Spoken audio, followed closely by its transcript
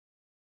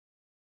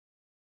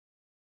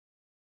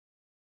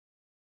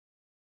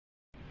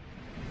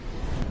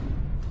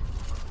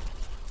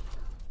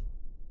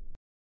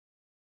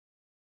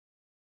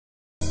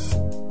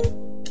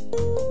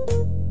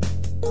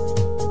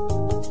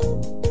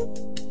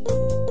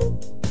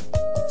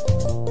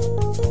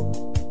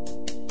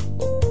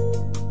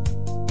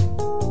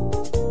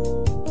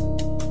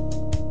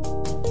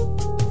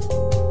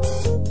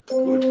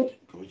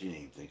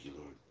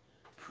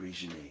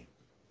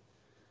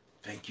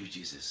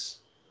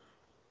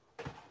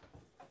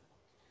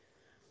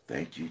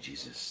Thank you,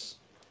 Jesus.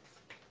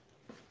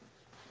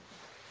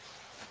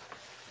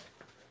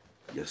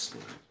 Yes,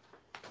 Lord.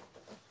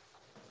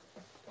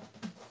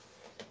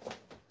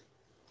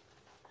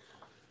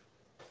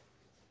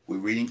 We're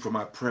reading from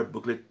our prayer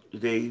booklet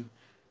today,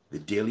 the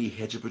Daily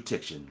Hedge of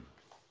Protection.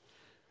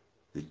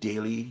 The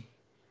Daily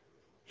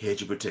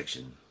Hedge of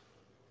Protection.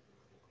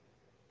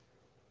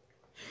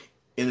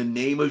 In the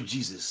name of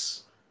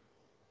Jesus,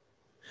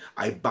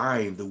 I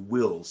bind the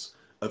wills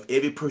of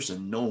every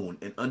person known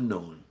and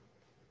unknown,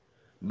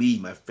 me,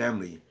 my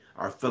family,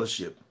 our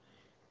fellowship,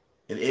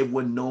 and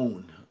everyone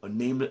known or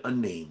named and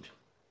unnamed,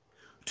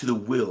 to the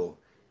will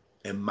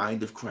and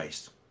mind of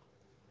Christ.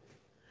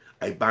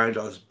 I bind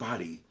our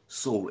body,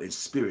 soul, and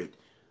spirit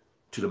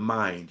to the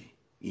mind,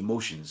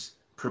 emotions,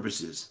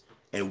 purposes,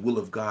 and will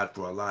of God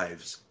for our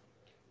lives.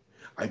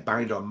 I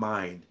bind our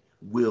mind,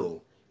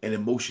 will, and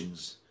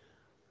emotions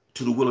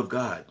to the will of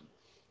God.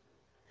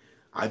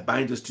 I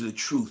bind us to the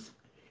truth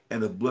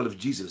and the blood of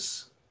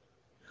Jesus.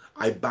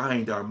 I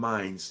bind our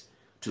minds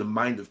to the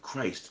mind of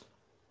Christ,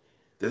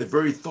 that the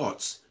very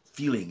thoughts,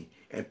 feeling,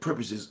 and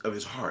purposes of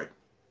his heart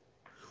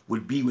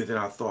would be within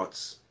our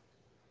thoughts.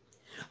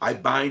 I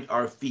bind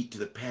our feet to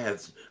the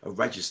paths of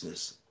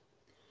righteousness,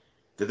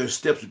 that their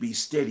steps would be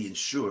steady and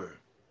sure.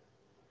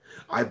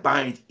 I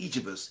bind each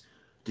of us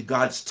to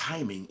God's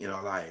timing in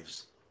our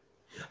lives.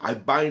 I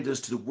bind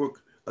us to the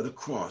work of the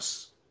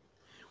cross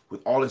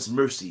with all its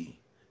mercy,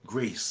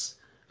 grace,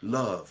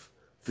 love,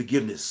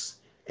 forgiveness,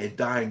 and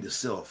dying to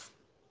self.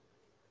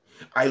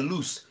 I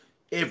loose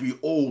every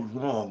old,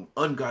 wrong,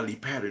 ungodly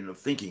pattern of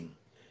thinking,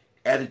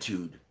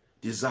 attitude,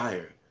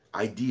 desire,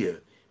 idea,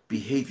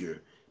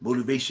 behavior,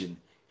 motivation,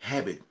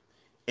 habit,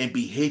 and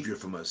behavior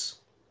from us.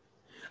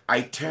 I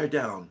tear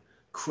down,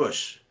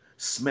 crush,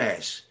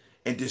 smash,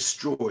 and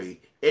destroy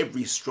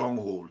every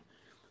stronghold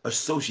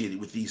associated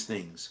with these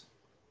things.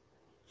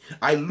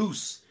 I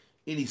loose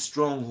any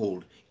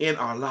stronghold in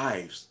our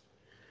lives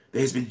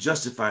that has been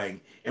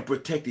justifying and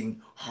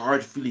protecting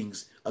hard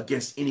feelings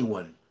against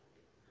anyone.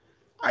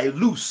 I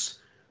loose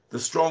the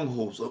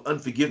strongholds of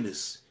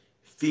unforgiveness,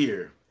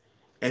 fear,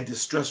 and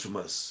distress from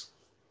us.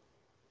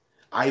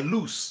 I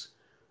loose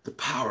the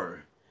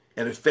power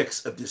and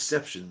effects of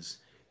deceptions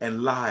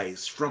and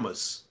lies from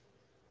us.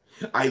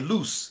 I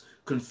loose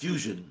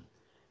confusion,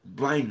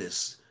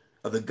 blindness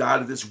of the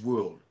God of this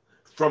world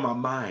from our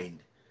mind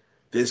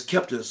that has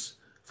kept us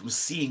from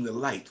seeing the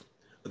light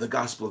of the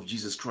gospel of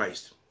Jesus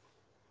Christ.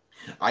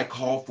 I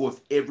call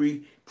forth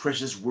every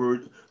precious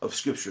word of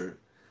Scripture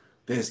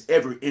that has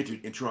ever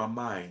entered into our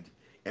mind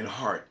and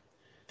heart,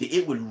 that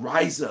it would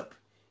rise up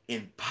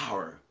in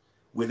power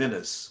within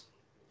us.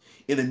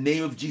 In the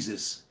name of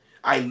Jesus,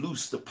 I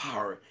loose the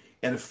power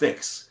and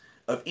effects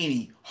of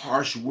any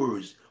harsh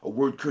words or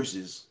word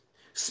curses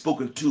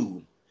spoken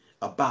to,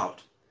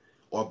 about,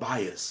 or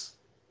by us.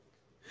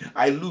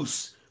 I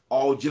loose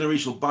all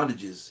generational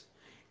bondages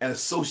and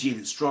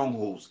associated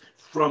strongholds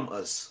from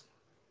us.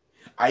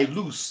 I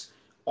loose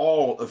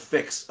all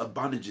effects of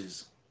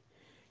bondages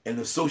and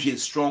associated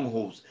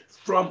strongholds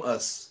from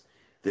us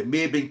that may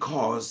have been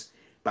caused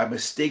by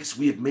mistakes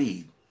we have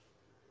made.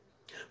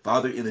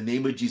 Father, in the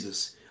name of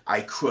Jesus,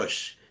 I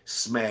crush,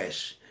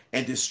 smash,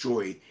 and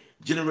destroy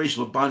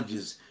generational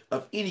bondages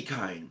of any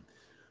kind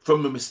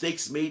from the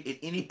mistakes made at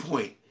any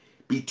point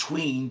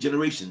between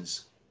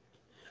generations.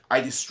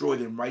 I destroy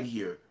them right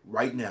here,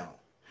 right now.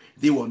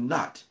 They will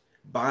not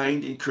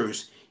bind and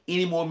curse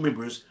any more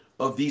members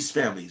of these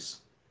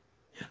families.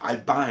 I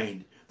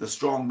bind the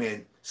strong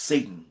man,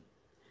 Satan,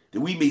 that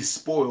we may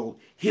spoil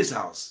his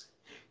house,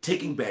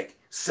 taking back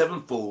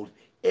sevenfold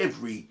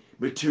every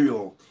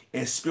material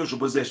and spiritual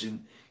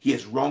possession he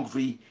has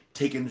wrongfully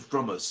taken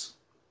from us.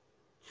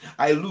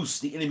 I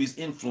loose the enemy's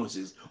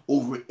influences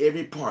over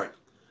every part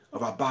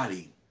of our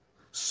body,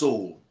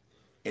 soul,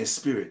 and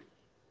spirit.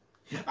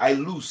 I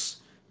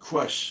loose,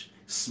 crush,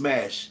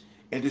 smash,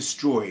 and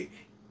destroy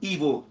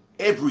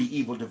every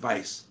evil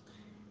device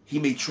he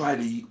may try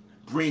to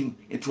bring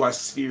into our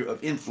sphere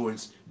of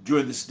influence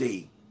during this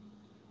day.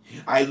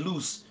 I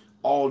loose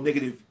all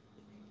negative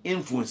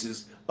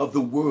influences of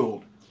the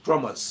world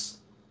from us.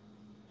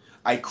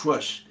 I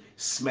crush,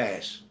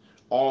 smash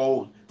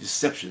all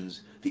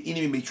deceptions the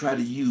enemy may try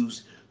to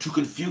use to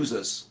confuse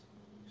us.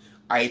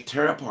 I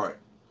tear apart,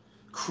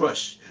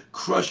 crush,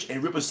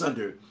 and rip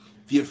asunder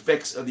the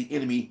effects of the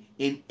enemy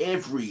in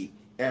every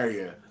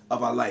area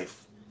of our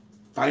life: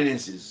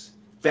 finances,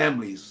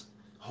 families,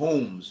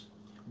 homes,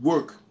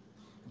 work,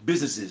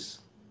 businesses.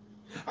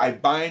 I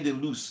bind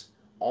and loose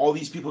all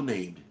these people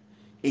named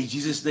in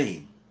Jesus'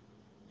 name.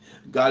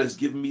 God has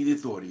given me the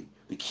authority,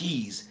 the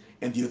keys,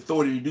 and the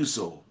authority to do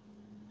so.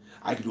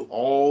 I can do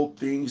all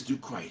things through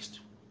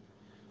Christ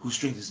who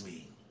strengthens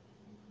me.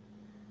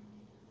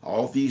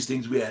 All these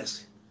things we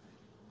ask.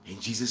 In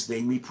Jesus'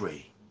 name we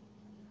pray.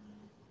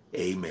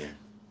 Amen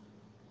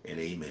and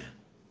amen.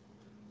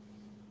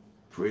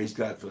 Praise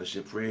God,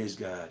 fellowship. Praise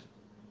God.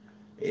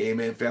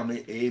 Amen,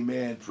 family.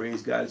 Amen.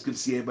 Praise God. It's good to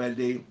see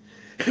everybody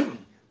today.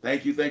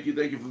 Thank you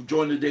for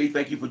joining today.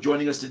 Thank you for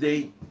joining us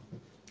today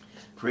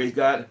Praise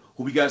God.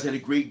 Hope you guys had a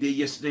great day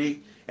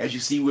yesterday. As you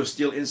see, we're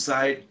still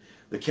inside.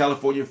 The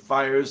California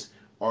fires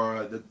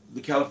the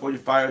California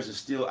fires are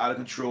still out of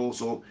control,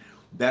 so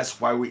that's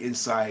why we're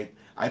inside.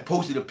 I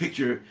posted a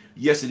picture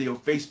yesterday on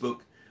Facebook.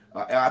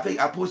 I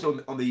think I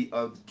posted on the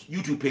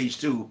YouTube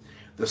page too.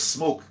 The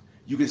smoke.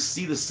 You can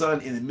see the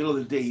sun in the middle of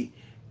the day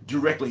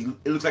directly.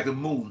 It looks like a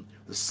moon.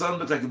 The sun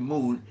looks like a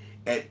moon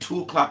at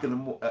 2 o'clock in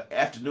the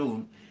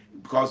afternoon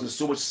because there's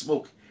so much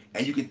smoke,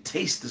 and you can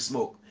taste the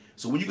smoke.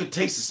 So when you can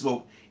taste the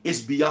smoke,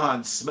 it's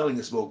beyond smelling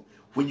the smoke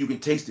when you can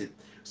taste it.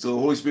 So the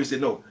Holy Spirit said,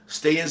 no,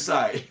 stay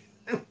inside.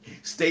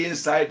 Stay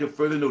inside to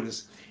further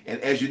notice. And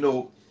as you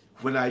know,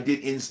 when I did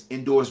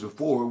indoors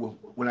before,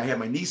 when I had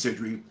my knee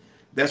surgery,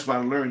 that's when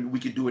I learned we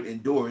could do it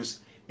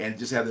indoors and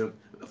just have to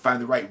find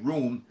the right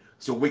room.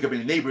 So wake up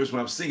any neighbors when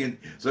I'm singing.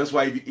 So that's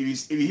why if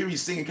you hear me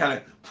singing kind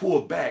of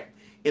pull back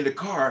in the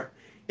car,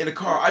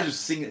 I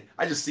just sing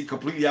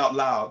completely out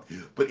loud.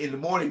 But in the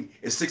morning,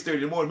 it's 6:30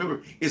 in the morning.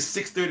 Remember, it's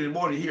 6:30 in the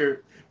morning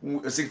here,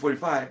 at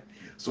 6:45.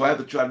 So I have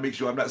to try to make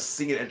sure I'm not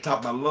singing at the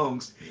top of my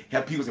lungs.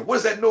 Have people say, "What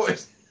is that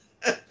noise?"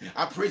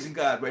 I'm praising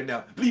God right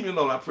now. Leave me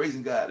alone. I'm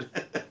praising God.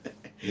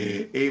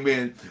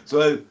 Amen.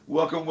 So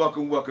welcome,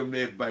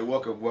 everybody.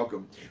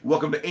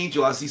 Welcome to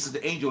Angel. I see Sister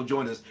Angel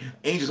join us.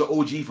 Angel's an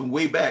OG from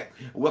way back.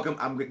 Welcome.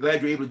 I'm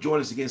glad you're able to join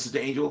us again, Sister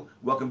Angel.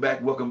 Welcome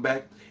back.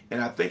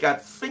 And I think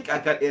I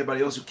got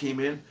everybody else who came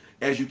in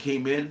as you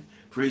came in.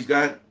 Praise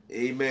God.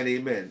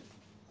 Amen.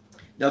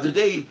 Now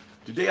today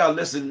our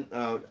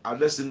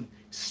lesson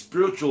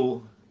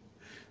spiritual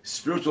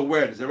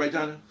awareness. Is that right,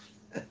 Jahna?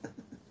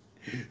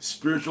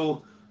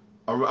 Spiritual.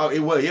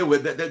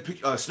 That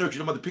picture, Snurk, you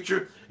know about the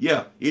picture?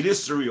 Yeah, it is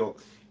surreal.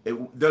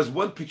 There's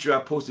one picture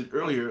I posted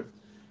earlier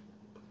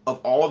of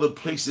all the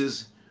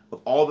places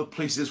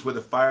where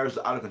the fires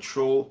are out of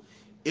control.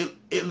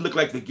 It looked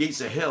like the gates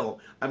of hell.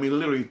 I mean,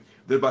 literally,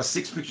 there's about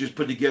 6 pictures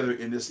put together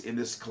in this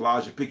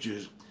collage of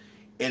pictures,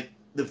 and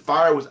the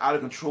fire was out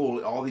of control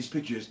in all these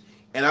pictures.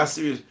 And I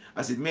said,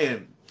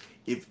 man,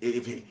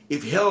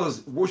 if hell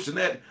is worse than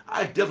that,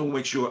 I definitely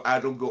make sure I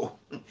don't go.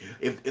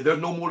 If there's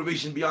no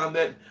motivation beyond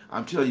that,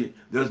 I'm telling you,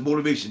 there's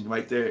motivation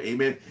right there.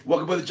 Amen.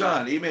 Welcome, Brother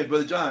John. Amen,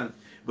 Brother John.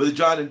 Brother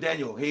John and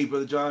Daniel. Hey,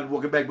 Brother John.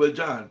 Welcome back, Brother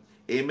John.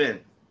 Amen.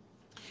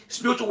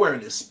 Spiritual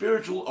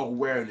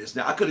awareness.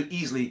 Now, I could have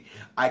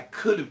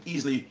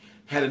easily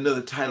had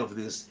another title for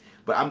this,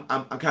 but I'm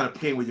kind of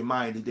playing with your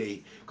mind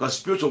today, because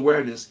spiritual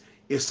awareness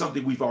is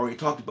something we've already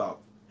talked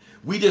about.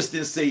 We just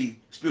didn't say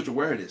spiritual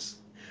awareness,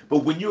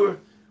 but when you're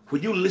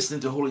listening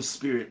to Holy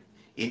Spirit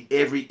in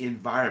every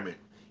environment,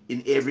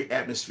 in every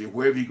atmosphere,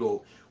 wherever you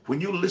go, when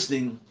you're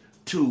listening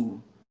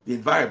to the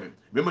environment,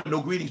 remember,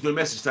 no greetings during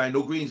message time.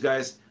 No greetings,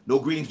 guys. No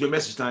greetings during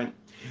message time.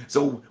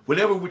 So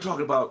whenever you talk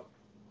about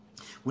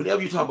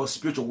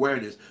spiritual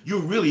awareness,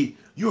 you're really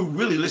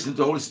listening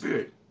to the Holy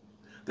Spirit.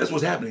 That's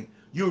what's happening.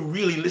 You're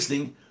really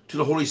listening to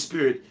the Holy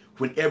Spirit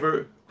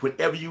whenever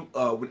you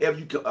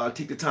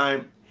take the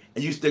time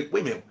and you think,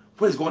 wait a minute,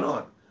 what is going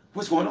on?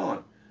 What's going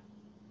on?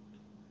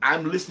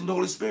 I'm listening to the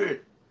Holy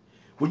Spirit.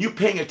 When you're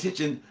paying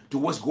attention to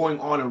what's going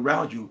on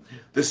around you,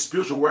 the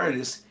spiritual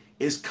awareness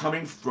is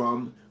coming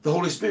from the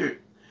Holy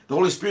Spirit. The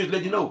Holy Spirit is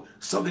letting you know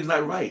something's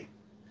not right.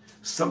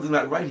 Something's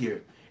not right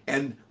here.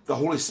 And the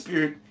Holy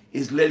Spirit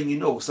is letting you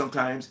know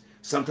sometimes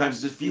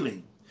it's a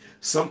feeling.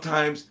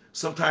 Sometimes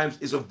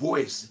it's a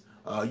voice.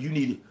 You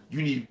need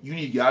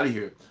to get out of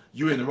here.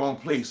 You're in the wrong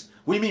place.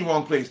 What do you mean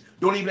wrong place?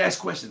 Don't even ask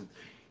questions.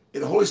 If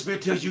the Holy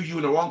Spirit tells you you're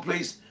in the wrong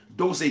place,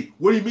 don't say,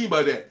 what do you mean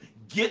by that?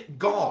 Get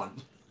gone.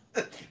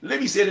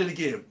 Let me say that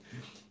again.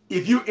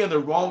 If you're in the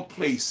wrong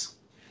place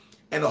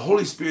and the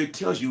Holy Spirit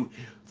tells you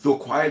through a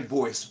quiet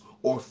voice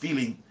or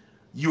feeling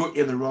you're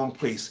in the wrong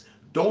place,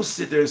 don't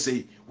sit there and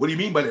say, what do you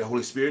mean by that,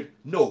 Holy Spirit?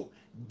 No,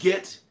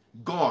 get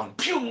gone.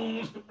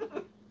 The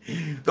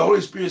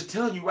Holy Spirit is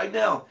telling you right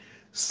now,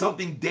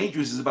 something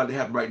dangerous is about to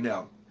happen right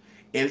now.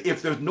 And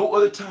if there's no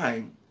other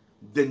time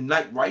than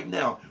right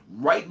now,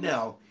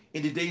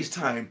 in today's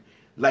time,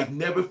 like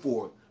never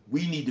before,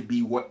 we need to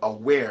be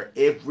aware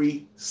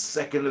every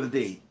second of the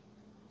day.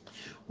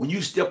 When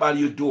you step out of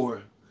your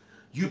door,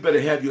 you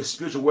better have your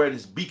spiritual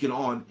awareness beacon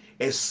on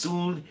as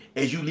soon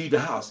as you leave the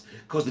house,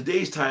 because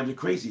today's times are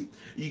crazy.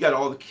 You got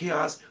all the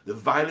chaos, the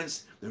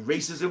violence, the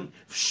racism,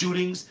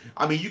 shootings.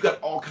 I mean, you got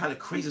all kind of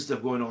crazy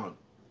stuff going on.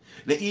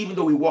 Now, even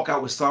though we walk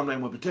out with Psalm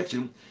 91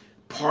 protection,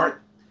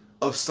 part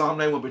of Psalm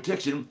 91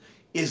 protection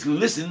is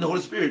listening to the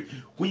Holy Spirit.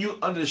 When you're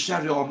under the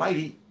shadow of the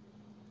Almighty,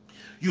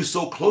 you're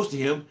so close to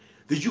Him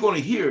that you're going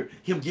to hear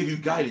Him give you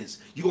guidance.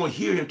 You're going to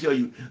hear Him tell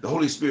you, the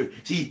Holy Spirit.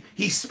 See,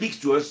 He speaks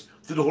to us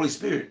through the Holy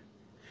Spirit.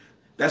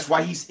 That's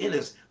why He's in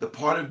us. The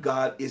part of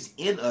God is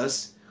in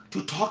us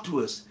to talk to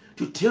us,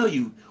 to tell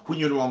you when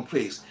you're in the wrong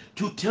place,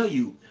 to tell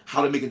you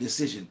how to make a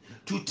decision,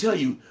 to tell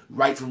you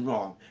right from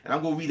wrong. And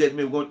I'm going to read that in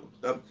a minute.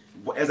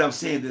 As I'm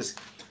saying this,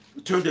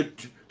 turn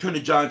to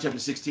John chapter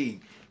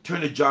 16. Turn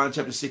to John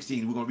chapter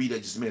 16. We're going to read that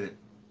in just a minute.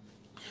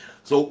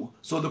 So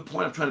the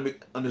point I'm trying to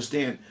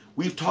understand,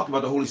 we've talked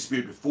about the Holy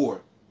Spirit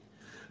before,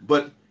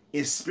 but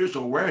in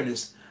spiritual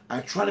awareness,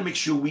 I'm trying to make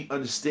sure we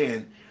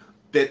understand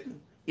that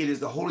It is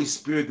the Holy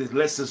Spirit that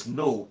lets us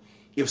know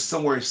if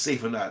somewhere is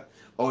safe or not,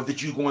 or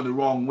that you're going the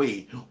wrong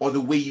way, or the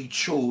way you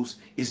chose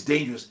is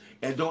dangerous.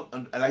 And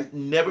I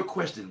never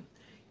question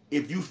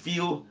if you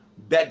feel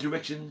that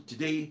direction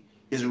today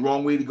is the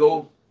wrong way to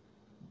go.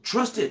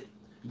 Trust it.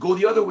 Go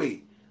the other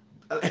way.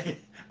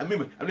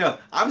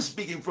 I'm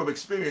speaking from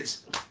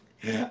experience.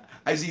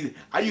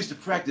 I used to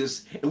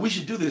practice, and we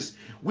should do this.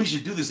 We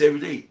should do this every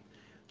day.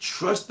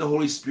 Trust the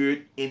Holy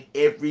Spirit in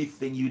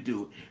everything you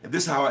do. And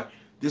this is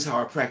how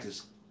I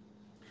practice.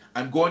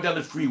 I'm going down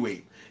the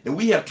freeway, and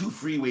we have two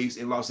freeways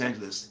in Los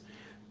Angeles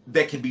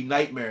that can be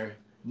nightmare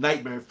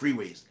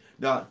freeways.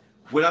 Now,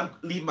 when I'm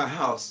leaving my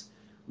house,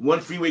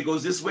 one freeway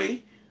goes this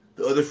way,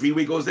 the other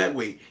freeway goes that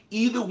way.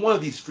 Either one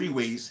of these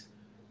freeways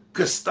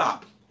could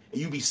stop,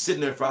 and you'd be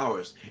sitting there for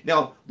hours.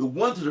 Now, the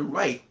one to the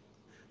right,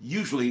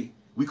 usually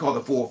we call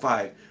the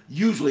 405.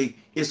 Usually,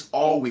 it's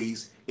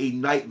always a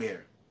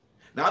nightmare.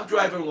 Now I'm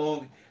driving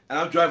along, and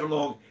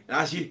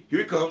I see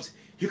here it comes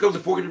the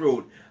fork in the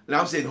road, and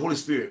I'm saying, Holy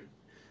Spirit,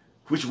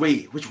 which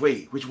way?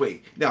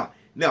 Now,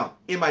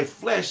 in my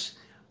flesh,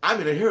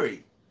 I'm in a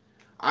hurry.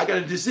 I got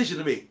a decision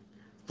to make.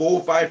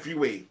 405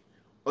 freeway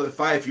or the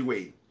 5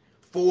 freeway.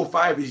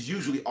 405 is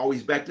usually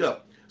always backed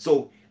up.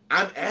 So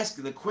I'm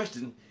asking the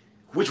question,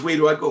 which way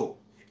do I go?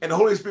 And the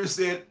Holy Spirit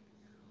said,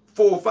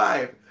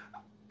 405.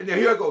 And now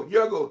here I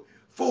go,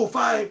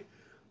 405.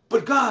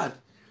 But God,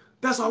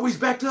 that's always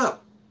backed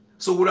up.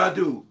 So what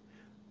do?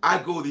 I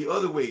go the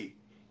other way,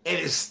 and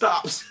it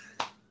stops.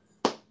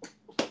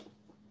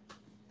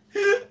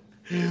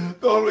 The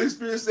Holy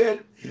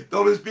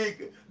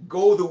Spirit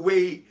go the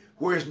way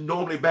where it's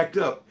normally backed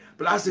up.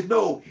 But I said,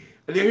 no.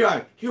 And then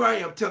here I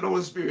am telling the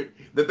Holy Spirit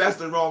that that's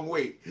the wrong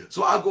way.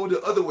 So I'll go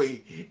the other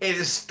way, and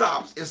it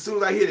stops. As soon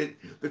as I hit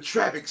it, the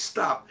traffic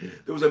stopped.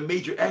 There was a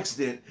major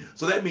accident.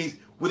 So that means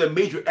with a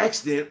major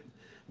accident,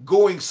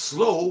 going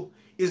slow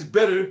is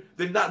better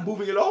than not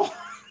moving at all.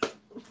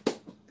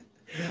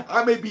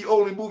 I may be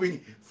only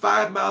moving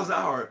 5 miles an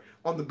hour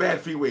on the bad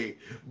freeway,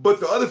 but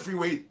the other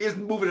freeway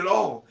isn't moving at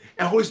all.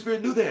 And Holy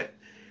Spirit knew that.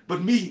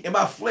 But me and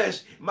my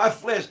flesh,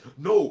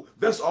 no,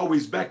 that's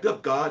always backed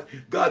up, God.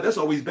 God, that's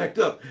always backed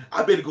up.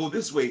 I better go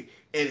this way.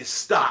 And it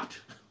stopped.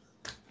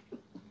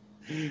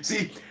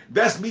 See,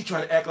 that's me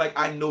trying to act like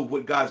I know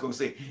what God's going to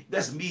say.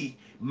 That's me,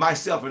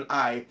 myself, and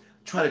I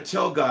trying to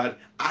tell God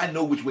I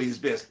know which way is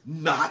best.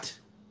 Not.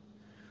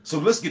 So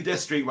let's get that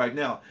straight right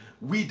now.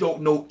 We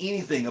don't know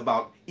anything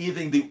about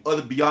anything the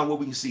other beyond what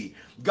we can see.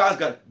 God's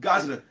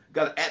got an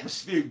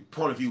atmospheric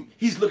point of view.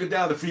 He's looking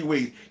down the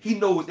freeway. He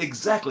knows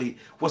exactly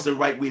what's the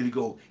right way to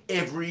go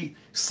every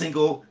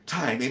single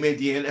time. Amen,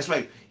 Deanna? That's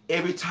right.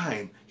 Every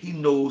time he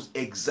knows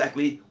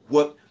exactly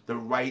what the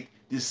right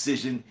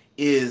decision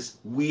is.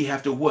 We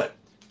have to what?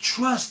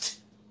 Trust.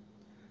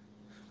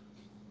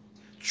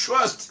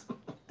 Trust.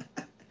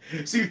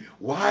 See,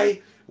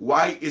 why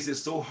is it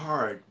so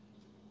hard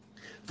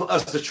for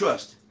us to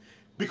trust?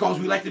 Because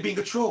we like to be in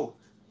control.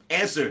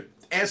 Answer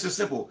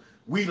simple.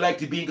 We like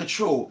to be in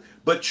control.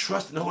 But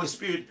trust in the Holy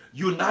Spirit,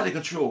 you're not in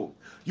control.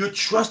 You're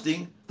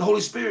trusting the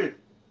Holy Spirit.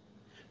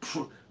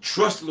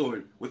 Trust,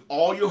 Lord, with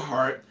all your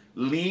heart.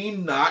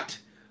 Lean not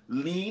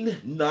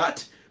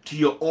to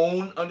your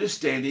own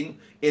understanding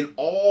in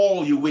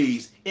all your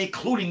ways,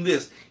 including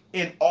this.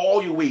 In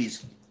all your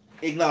ways,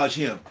 acknowledge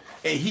him,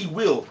 and he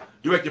will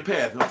direct your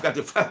path. I forgot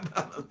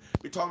to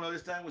we're talking about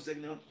this time. 1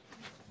 second now.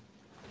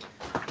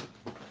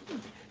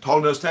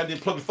 Talking about this time,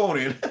 didn't plug the phone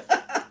in.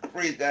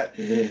 Praise God.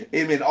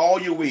 Amen.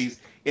 All your ways,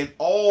 in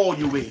all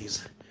your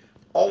ways,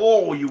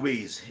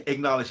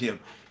 acknowledge him,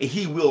 and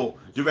he will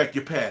direct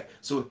your path.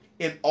 So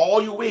in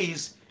all your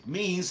ways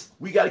means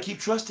we got to keep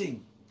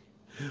trusting.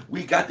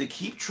 We got to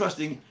keep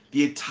trusting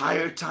the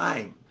entire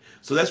time.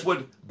 So that's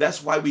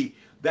why we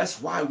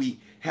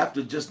have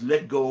to just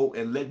let go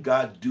and let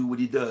God do what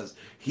he does.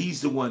 He's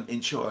the one in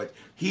charge.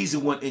 He's the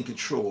one in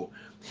control.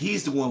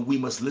 He's the one we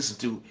must listen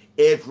to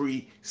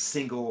every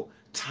single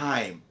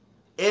time.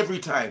 Every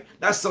time.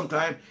 Not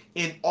sometime.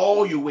 In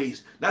all your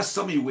ways. Not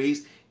some of your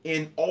ways.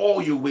 In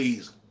all your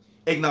ways.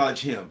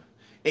 Acknowledge him.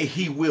 And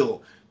he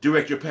will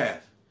direct your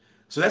path.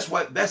 So that's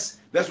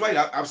right.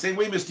 I'm saying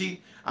wait, Miss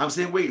T. I'm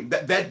saying wait.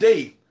 That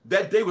day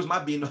was my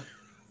being.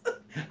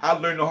 I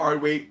learned the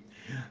hard way.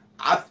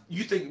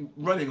 You think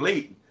running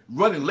late.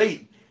 When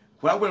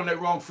I went on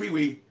that wrong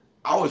freeway,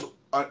 I was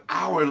an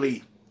hour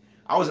late.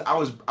 I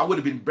would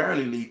have been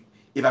barely late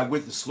if I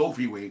went the slow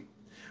freeway.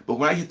 But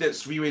when I hit that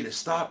freeway to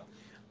stop,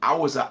 I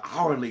was an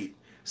hour late.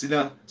 See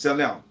now,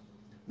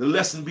 the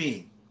lesson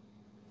being,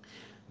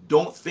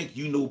 don't think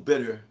you know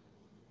better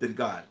than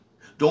God.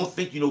 Don't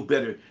think you know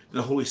better than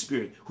the Holy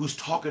Spirit who's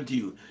talking to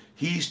you.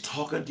 He's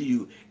talking to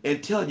you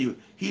and telling you.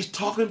 He's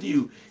talking to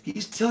you.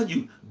 He's telling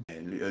you.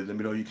 And let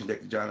me know you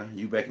connected, Jahna.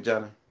 You back in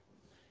Jahna?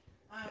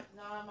 I'm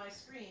not on my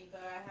screen,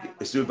 but I have.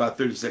 It's still about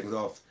 30 seconds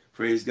off.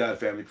 Praise God,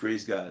 family.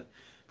 Praise God.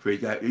 Praise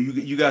God.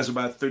 You guys are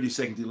about 30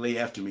 seconds delay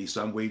after me,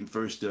 so I'm waiting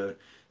first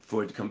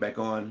for it to come back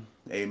on.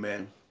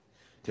 Amen.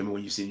 Tell me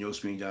when you see your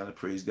screen, Jahna.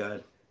 Praise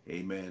God.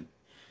 Amen.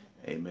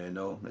 Amen.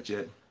 No, not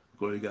yet.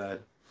 Glory to God.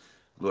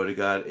 Glory to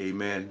God.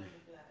 Amen.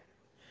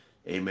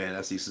 Amen.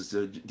 I see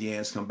Sister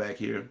Deanne's come back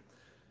here.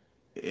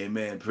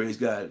 Amen. Praise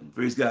God.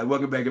 Praise God.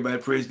 Welcome back, everybody.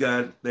 Praise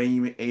God. Thank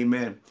you.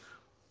 Amen.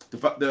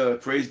 The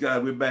praise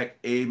God. We're back.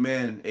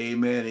 Amen.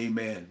 Amen.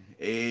 Amen.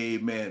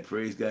 Amen.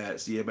 Praise God.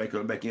 See everybody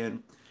coming back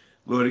in.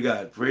 Glory to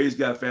God. Praise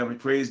God, family.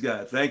 Praise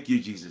God. Thank you,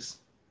 Jesus.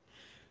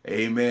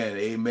 Amen.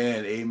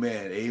 Amen.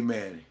 Amen.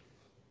 Amen.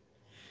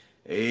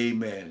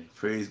 Amen.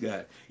 Praise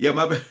God. Yeah,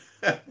 my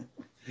bad.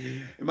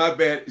 My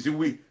bad. So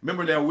we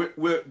remember now.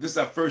 This is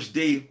our first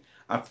day.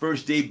 Our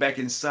first day back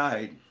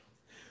inside.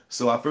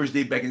 So our first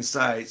day back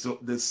inside. So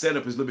the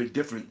setup is a little bit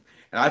different.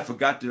 And I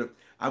forgot to.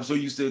 I'm so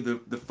used to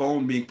the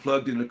phone being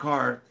plugged in the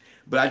car,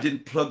 but I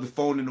didn't plug the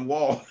phone in the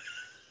wall.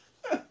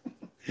 I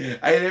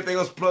had everything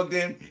else plugged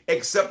in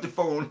except the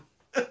phone.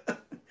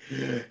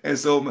 And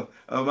so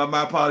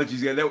my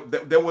apologies. Yeah,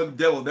 that wasn't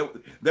the devil.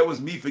 That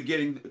was me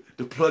forgetting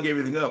to plug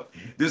everything up.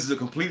 This is a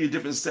completely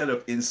different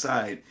setup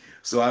inside.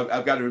 So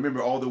I've got to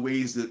remember all the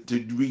ways to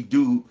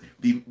redo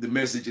the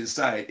message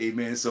inside.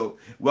 Amen. So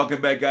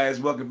welcome back,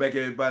 guys. Welcome back,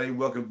 everybody.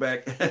 Welcome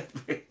back.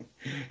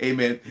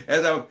 Amen.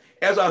 As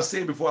I was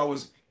saying before, I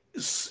was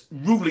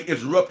rudely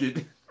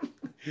interrupted.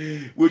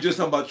 We're just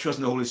talking about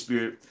trusting the Holy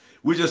Spirit.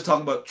 We're just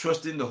talking about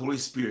trusting the Holy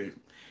Spirit.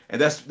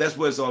 And that's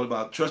what it's all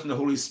about, trusting the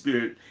Holy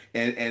Spirit,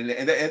 and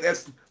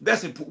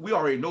that's important. We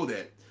already know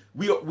that.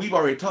 We've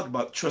already talked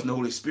about trusting the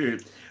Holy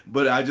Spirit,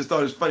 but I just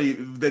thought it was funny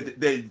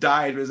that it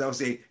died as I was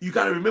saying, you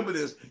got to remember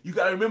this. You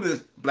got to remember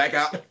this.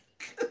 Blackout.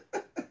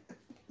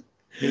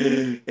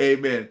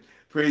 Amen.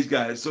 Praise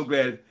God. So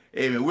glad.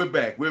 Amen. We're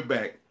back. We're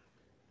back.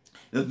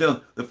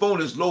 The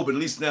phone is low, but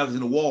at least now it's in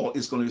the wall.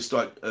 It's going to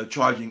start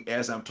charging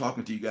as I'm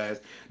talking to you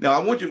guys. Now I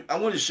want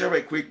to share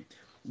right quick.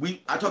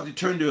 I talked to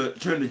turn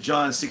to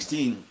John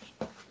 16.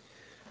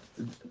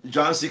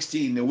 John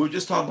 16. Now we're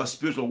just talking about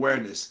spiritual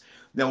awareness.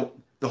 Now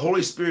the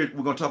Holy Spirit,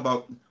 we're going to talk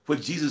about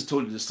what Jesus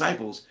told the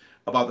disciples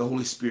about the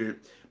Holy Spirit.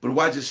 But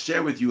what I just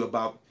share with you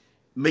about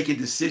making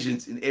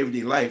decisions in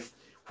everyday life,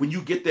 when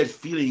you get that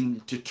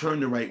feeling to turn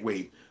the right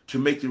way, to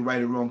make the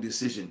right or wrong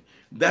decision,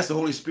 that's the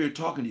Holy Spirit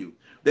talking to you.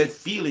 That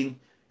feeling,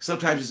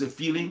 sometimes it's a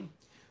feeling,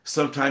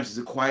 sometimes it's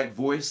a quiet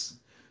voice,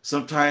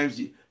 sometimes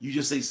you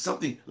just say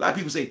something. A lot of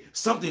people say,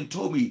 something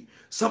told me.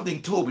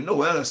 No,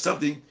 well, that's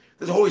something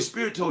that the Holy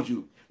Spirit told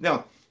you.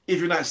 Now, if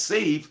you're not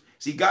saved,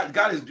 see,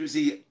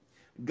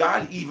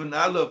 God even,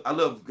 I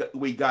love the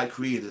way God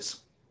created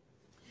us.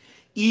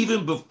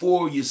 Even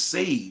before you're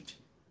saved,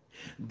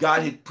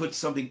 God had put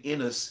something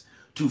in us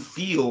to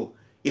feel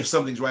if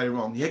something's right or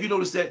wrong. Have you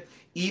noticed that?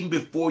 Even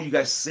before you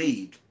got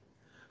saved,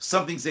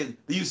 something said,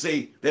 you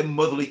say that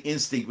motherly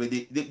instinct,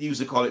 they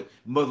used to call it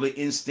motherly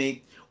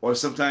instinct, or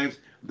sometimes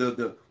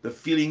the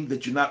feeling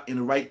that you're not in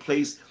the right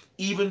place.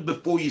 Even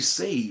before you're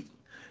saved,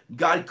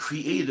 God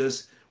created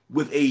us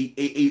with a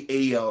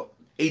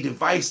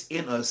device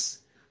in us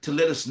to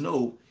let us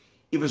know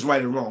if it's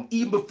right or wrong.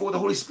 Even before the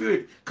Holy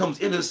Spirit comes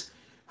in us,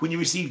 when you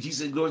receive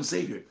Jesus as Lord and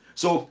Savior.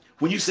 So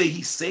when you say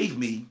He saved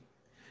me,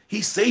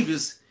 He saved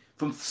us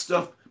from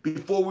stuff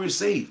before we were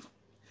saved.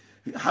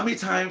 How many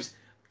times,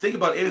 think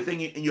about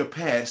everything in your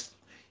past,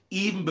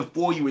 even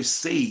before you were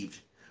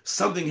saved,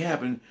 something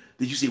happened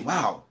that you say,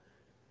 wow,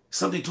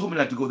 something told me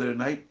not to go there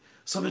tonight.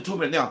 Something told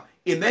me that. Now,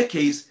 in that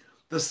case,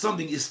 the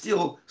something is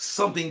still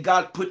something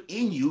God put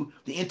in you,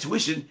 the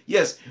intuition.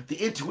 Yes, the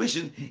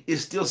intuition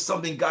is still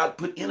something God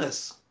put in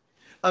us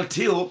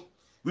until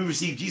we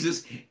receive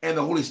Jesus and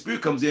the Holy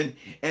Spirit comes in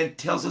and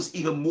tells us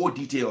even more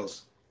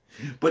details.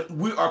 But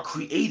we are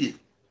created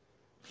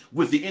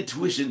with the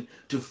intuition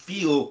to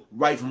feel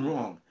right from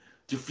wrong,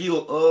 to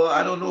feel,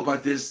 I don't know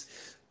about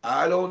this.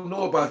 I don't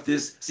know about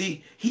this.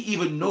 See, He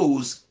even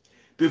knows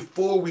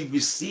before we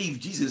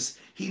receive Jesus,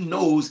 He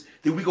knows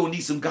that we're going to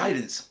need some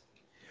guidance.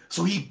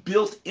 So He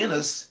built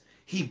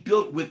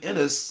within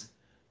us,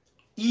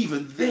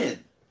 even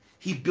then,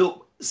 He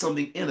built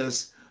something in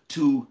us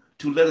to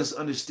let us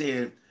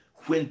understand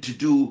when to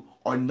do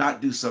or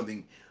not do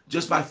something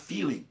just by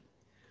feeling.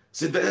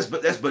 So that's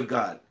but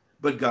God.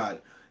 But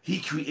God, He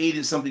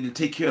created something to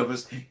take care of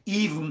us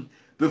even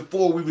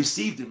before we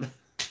received Him.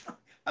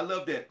 I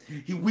love that.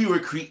 We were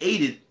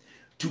created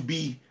to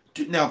be.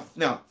 Now,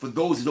 for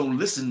those who don't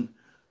listen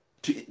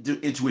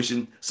to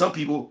intuition, some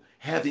people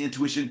have the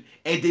intuition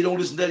and they don't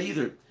listen to that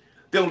either.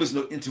 They don't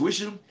listen to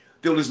intuition.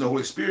 They don't listen to the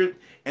Holy Spirit,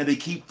 and they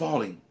keep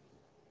falling.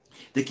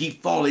 They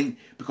keep falling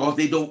because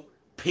they don't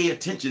pay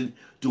attention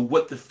to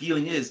what the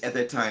feeling is at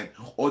that time,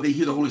 or they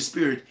hear the Holy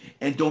Spirit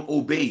and don't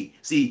obey.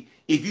 See,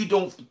 if you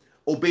don't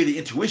obey the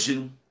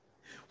intuition,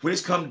 when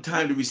it's come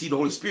time to receive the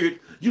Holy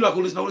Spirit, you're not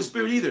going to listen to the Holy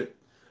Spirit either,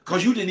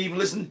 because you didn't even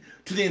listen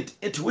to the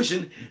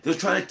intuition that was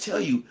trying to tell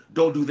you,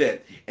 don't do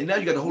that. And now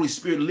you got the Holy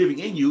Spirit living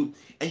in you,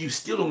 and you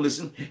still don't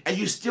listen, and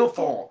you still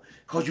fall,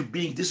 because you're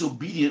being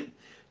disobedient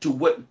to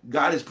what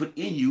God has put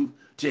in you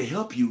to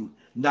help you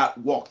not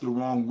walk the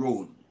wrong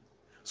road.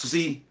 So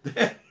see,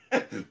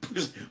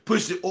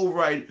 push the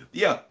override.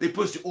 Yeah, they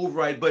push the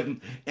override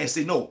button and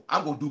say, no,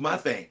 I'm going to do my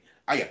thing.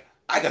 I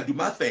got to do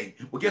my thing.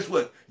 Well, guess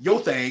what? Your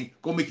thing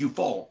going to make you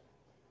fall.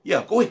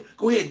 Yeah, go ahead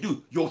and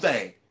do your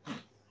thing.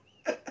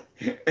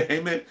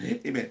 Amen.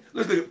 Amen.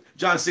 Let's look at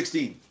John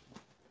 16.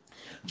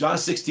 John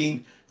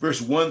 16,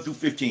 verse 1 through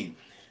 15.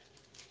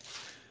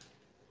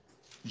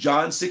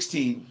 John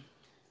 16,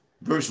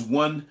 verse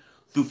 1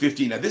 through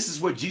 15. Now, this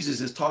is what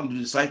Jesus is talking to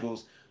the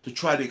disciples to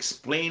try to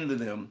explain to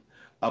them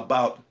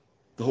about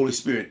the Holy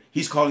Spirit.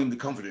 He's calling him the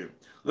Comforter.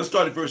 Let's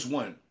start at verse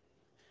 1.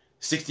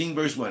 16,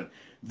 verse 1.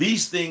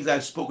 These things I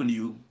have spoken to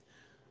you,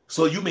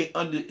 so that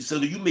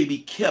you may be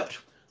kept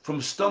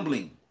from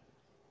stumbling.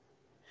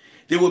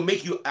 They will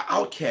make you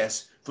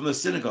outcasts from the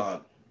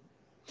synagogue.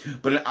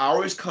 But an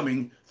hour is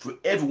coming for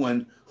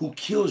everyone who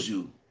kills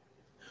you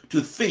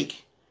to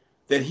think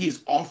that he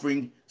is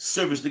offering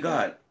service to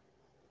God.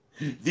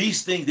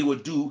 These things they will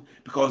do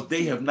because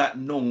they have not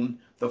known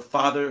the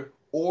Father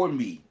or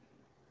me.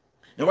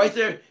 And right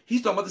there,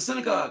 he's talking about the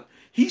synagogue.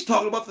 He's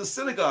talking about the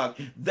synagogue.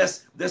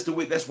 That's the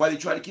way. That's why they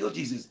try to kill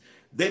Jesus.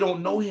 They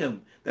don't know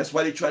him. That's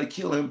why they try to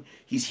kill him.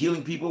 He's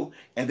healing people,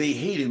 and they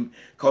hate him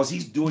because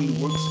he's doing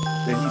the works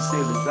that he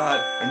says is God,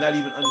 and not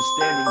even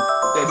understanding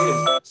what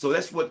that is. So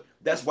that's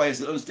why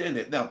it's understand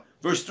that. Now,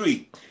 verse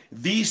 3.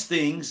 These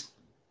things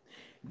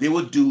they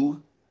will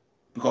do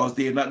because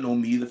they have not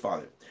known me, the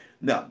Father.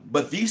 Now,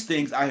 but these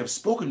things I have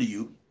spoken to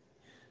you,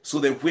 so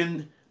that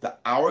when the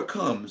hour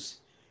comes,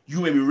 you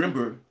may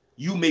remember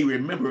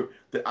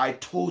that I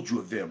told you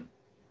of them.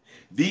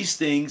 These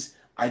things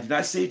I did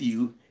not say to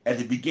you at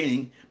the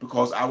beginning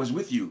because I was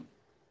with you.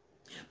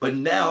 But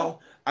now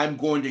I'm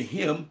going to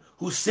him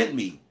who sent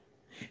me,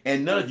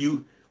 and none of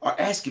you are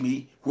asking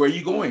me, where are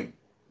you going?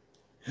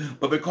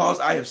 But because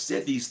I have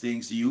said these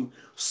things to you,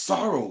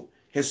 sorrow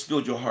has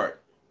filled your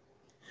heart.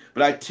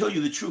 But I tell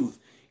you the truth,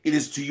 it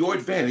is to your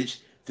advantage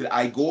that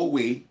I go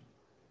away.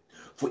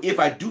 For if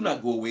I do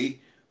not go away,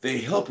 the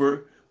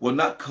Helper will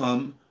not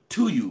come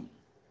to you.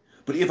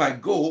 But if I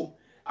go,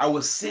 I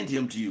will send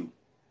him to you.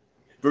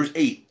 Verse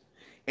 8.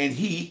 And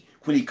he,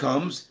 when he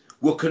comes,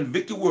 will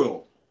convict the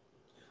world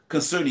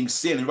concerning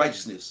sin and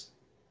righteousness.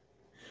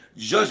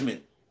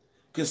 Judgment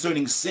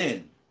concerning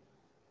sin,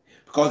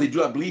 because they do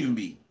not believe in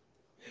me.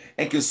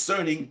 And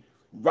concerning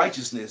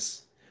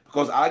righteousness,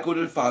 because I go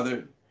to the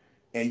Father,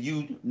 and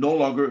you no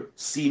longer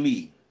see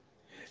me.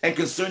 And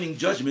concerning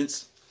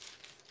judgments,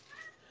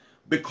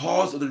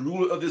 because of the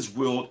ruler of this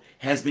world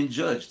has been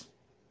judged.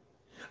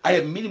 I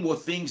have many more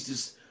things to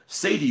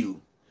say to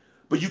you,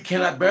 but you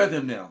cannot bear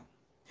them now.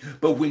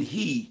 But when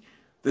he,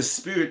 the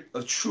Spirit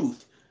of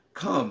truth,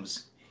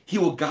 comes, he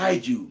will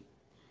guide you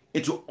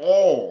into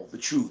all the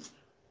truth.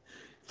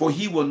 For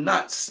he will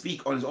not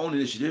speak on his own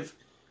initiative,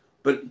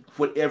 but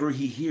whatever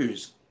he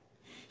hears,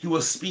 he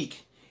will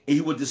speak, and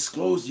he will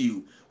disclose to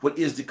you what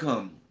is to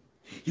come.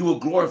 He will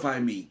glorify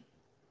me,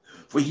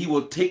 for he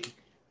will take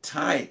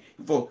time,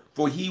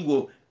 for he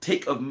will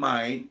take of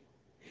mine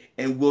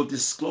and will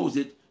disclose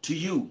it to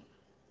you.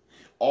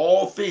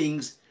 All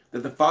things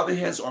that the Father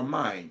has are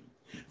mine.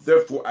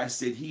 Therefore I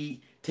said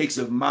he takes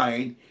of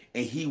mine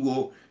and he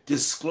will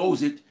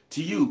disclose it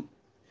to you.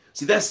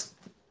 See, that's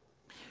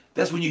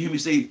when you hear me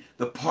say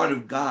the part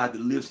of God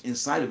that lives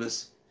inside of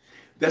us.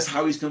 That's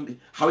how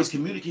he's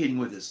communicating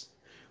with us.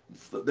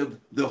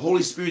 The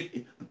Holy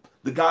Spirit,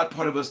 the God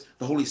part of us,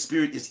 the Holy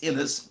Spirit is in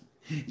us.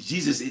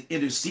 Jesus is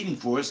interceding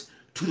for us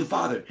to the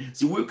Father.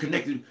 See, we're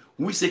connected.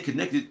 When we say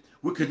connected,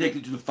 we're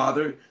connected to the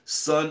Father,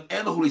 Son,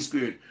 and the Holy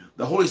Spirit.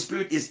 The Holy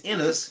Spirit is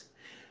in us.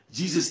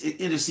 Jesus is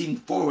interceding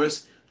for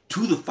us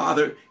to the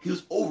Father.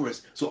 He's over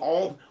us. So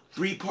all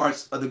three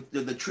parts of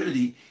the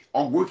Trinity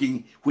are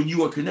working when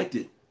you are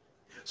connected.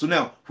 So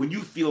now, when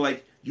you feel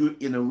like you're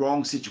in a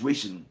wrong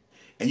situation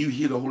and you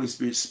hear the Holy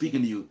Spirit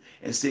speaking to you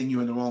and saying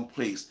you're in the wrong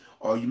place,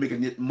 or you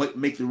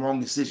make the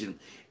wrong decision,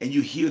 and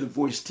you hear the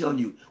voice telling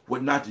you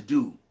what not to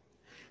do,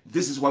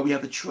 this is why we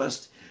have to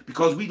trust,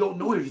 because we don't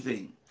know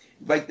everything.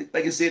 Like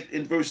I said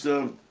in verse,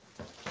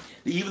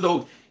 even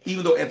though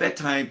at that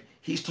time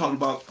he's talking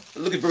about,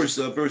 look at verse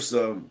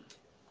the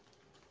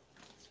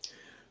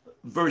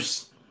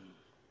verse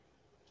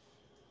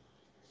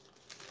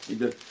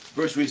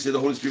where he said the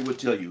Holy Spirit will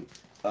tell you.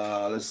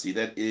 Let's see,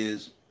 that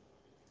is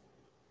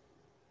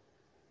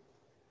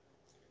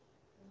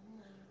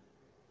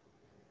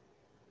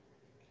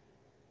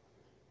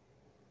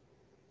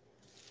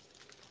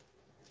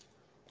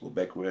go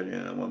back right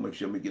there. I want to make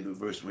sure we get the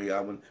verse where I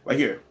want right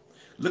here.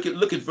 Look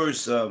at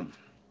verse.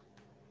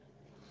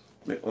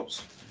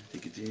 Oops,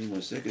 take it in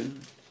 1 second.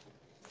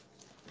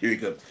 Here you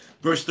go.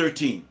 Verse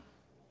 13.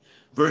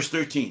 Verse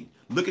 13.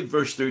 Look at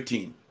verse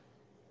 13.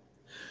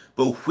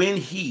 But when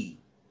he,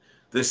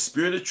 the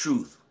Spirit of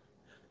truth,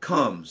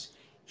 comes,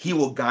 he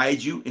will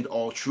guide you in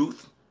all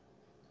truth.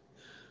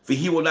 For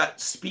he will not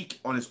speak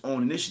on his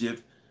own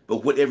initiative,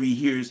 but whatever he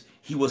hears,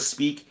 he will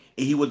speak,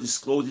 and he will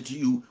disclose it to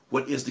you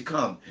what is to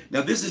come.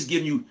 Now, this is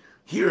giving you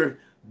here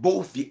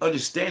both the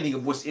understanding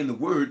of what's in the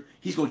Word.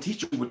 He's going to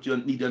teach you what you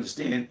need to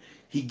understand.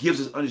 He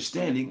gives us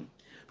understanding,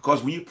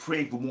 because when you're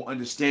praying for more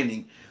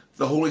understanding,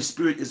 the Holy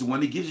Spirit is the one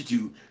that gives it to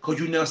you, because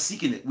you're now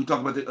seeking it. We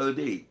talked about that the other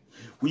day.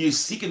 When you're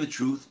seeking the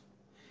truth,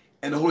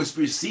 and the Holy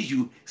Spirit sees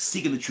you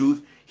seeking the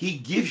truth, he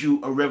gives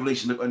you a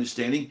revelation of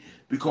understanding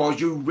because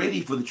you're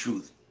ready for the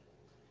truth.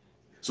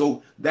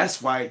 So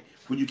that's why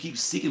when you keep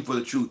seeking for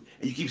the truth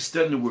and you keep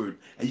studying the word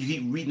and you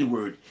keep reading the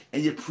word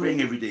and you're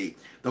praying every day,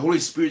 the Holy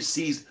Spirit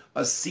sees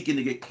us seeking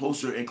to get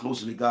closer and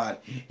closer to God.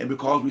 And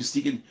because we're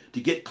seeking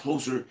to get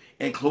closer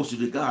and closer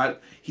to God,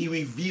 he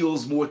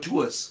reveals more to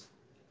us.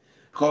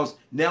 Because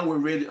now we're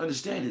ready to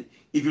understand it.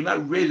 If you're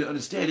not ready to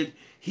understand it,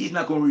 he's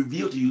not going to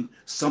reveal to you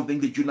something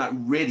that you're not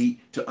ready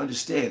to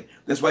understand.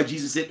 That's why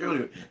Jesus said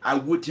earlier, I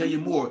would tell you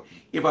more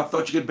if I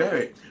thought you could bear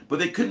it. But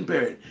they couldn't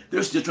bear it.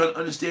 They're still trying to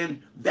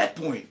understand that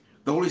point,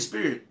 the Holy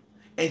Spirit.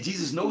 And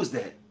Jesus knows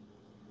that.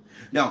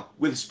 Now,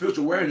 with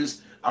spiritual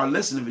awareness, our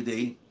lesson of the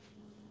day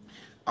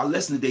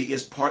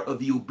is part of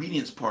the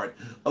obedience part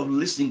of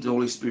listening to the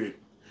Holy Spirit.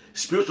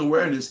 Spiritual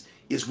awareness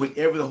is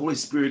whenever the Holy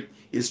Spirit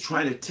is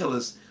trying to tell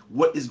us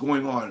what is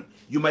going on.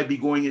 You might be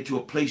going into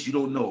a place you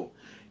don't know.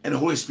 And the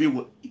Holy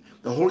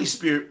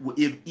Spirit will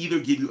either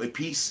give you a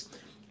peace,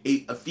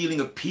 a feeling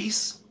of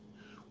peace,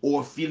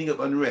 or a feeling of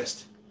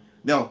unrest.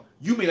 Now,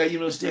 you may not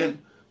even understand,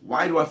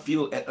 why do I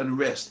feel at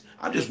unrest?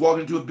 I'm just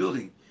walking into a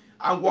building.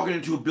 I'm walking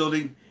into a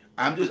building.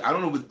 I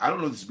don't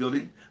know this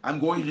building. I'm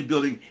going into the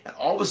building, and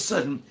all of a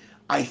sudden,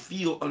 I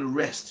feel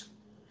unrest.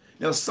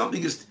 Now, that's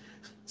something.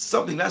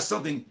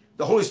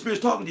 The Holy Spirit is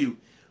talking to you.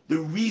 The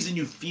reason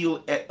you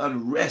feel at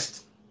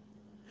unrest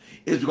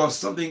is because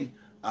something.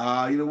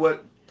 You know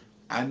what?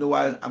 I know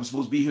I'm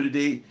supposed to be here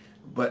today,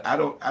 but I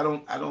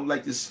don't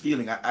like this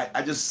feeling.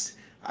 I just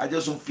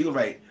don't feel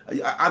right.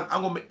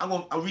 I'm gonna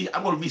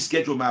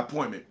reschedule my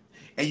appointment,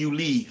 and you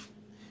leave,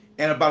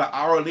 and about an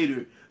hour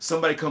later,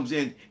 somebody comes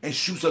in and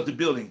shoots up the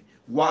building.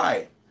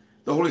 Why?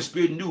 The Holy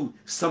Spirit knew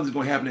something's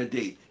gonna happen that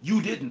day.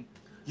 You didn't.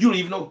 You don't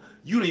even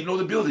know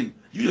the building.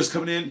 You just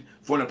coming in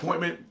for an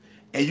appointment,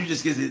 and you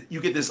just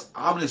get this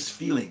ominous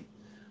feeling.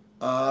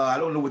 I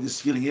don't know what this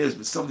feeling is,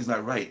 but something's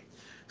not right.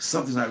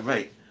 Something's not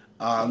right.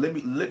 Let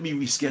me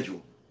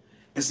reschedule.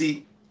 And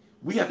see,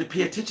 we have to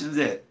pay attention to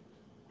that.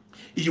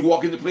 If you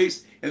walk into the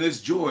place and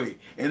there's joy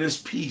and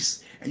there's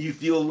peace and you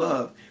feel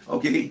love,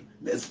 okay,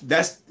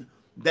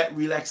 that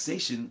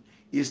relaxation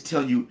is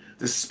telling you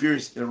the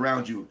Spirit's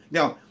around you.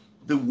 Now,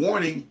 the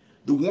warning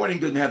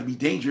doesn't have to be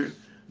danger.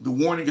 The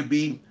warning could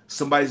be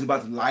somebody's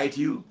about to lie to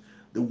you.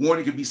 The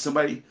warning could be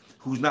somebody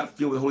who's not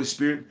filled with the Holy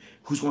Spirit,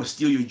 who's going to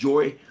steal your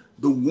joy.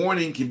 The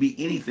warning can be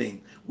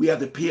anything. We have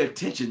to pay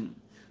attention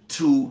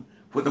to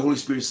what the Holy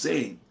Spirit is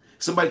saying.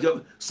 Somebody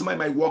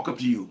might walk up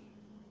to you,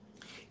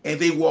 and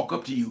they walk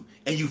up to you,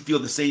 and you feel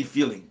the same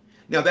feeling.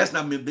 Now, that's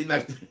not they're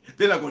not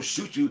going to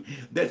shoot you.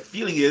 That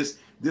feeling is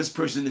this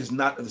person is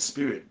not of the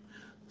Spirit.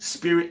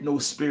 Spirit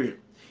knows spirit.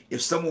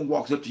 If someone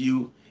walks up to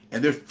you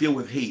and they're filled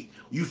with hate,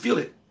 you feel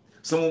it.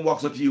 Someone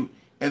walks up to you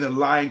and they're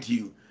lying to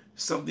you.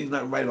 Something's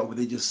not right about what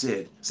they just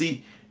said.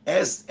 See,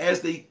 as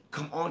they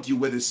come on to you,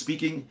 whether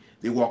speaking,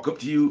 they walk up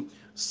to you,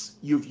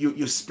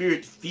 your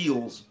spirit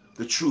feels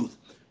the truth.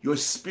 Your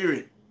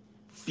spirit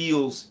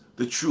feels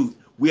the truth.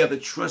 We have to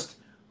trust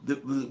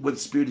what the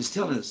Spirit is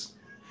telling us.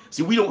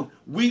 See,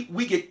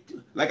 we get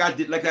like I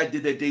did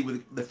that day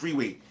with the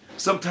freeway.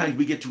 Sometimes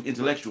we get too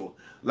intellectual.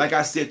 Like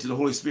I said to the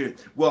Holy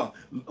Spirit, well,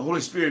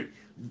 Holy Spirit,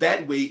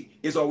 that way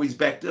is always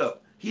backed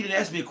up. He didn't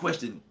ask me a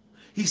question.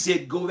 He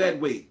said, go that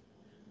way.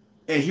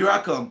 And here I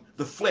come,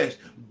 the flesh.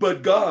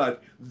 But God,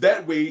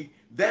 that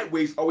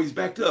way's always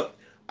backed up.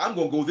 I'm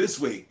going to go this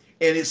way.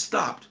 And it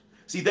stopped.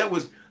 See, that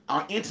was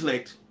our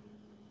intellect.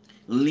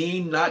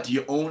 Lean not to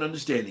your own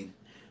understanding.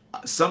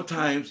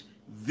 Sometimes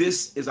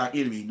this is our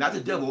enemy. Not the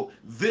devil.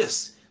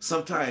 This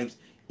sometimes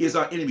is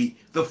our enemy.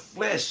 The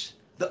flesh,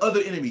 the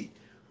other enemy.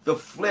 The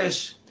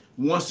flesh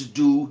wants to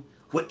do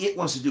what it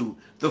wants to do.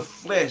 The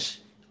flesh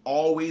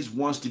always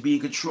wants to be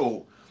in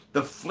control.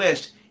 The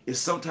flesh is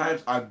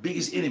sometimes our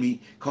biggest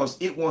enemy because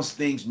it wants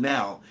things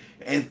now,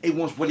 and it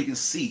wants what it can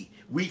see.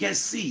 We can't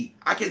see.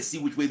 I can't see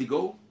which way to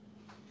go.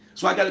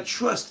 So I got to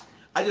trust.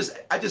 I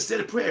just said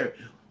a prayer.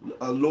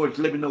 Lord,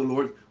 let me know,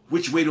 Lord,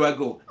 which way do I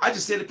go? I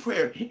just said a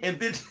prayer, and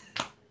then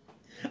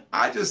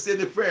I just said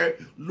the prayer,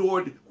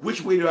 Lord,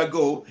 which way do I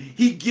go?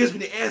 He gives me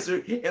the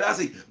answer, and I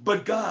say,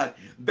 but God,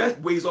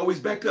 that way is always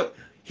backed up.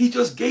 He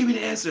just gave me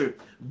the answer,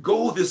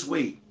 go this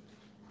way.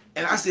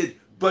 And I said,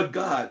 but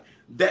God,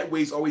 that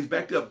way is always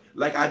backed up,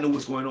 like I know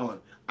what's going on.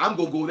 I'm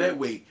going to go that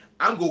way.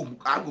 I'm going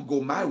to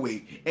go my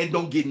way and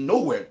don't get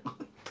nowhere.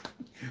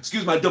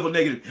 Excuse my double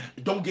negative.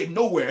 Don't get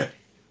nowhere.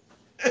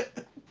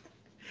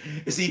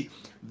 You see,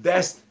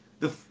 that's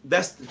the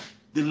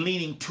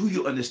leaning to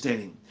your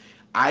understanding.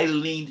 I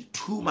leaned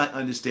to my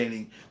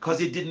understanding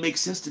because it didn't make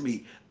sense to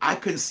me. I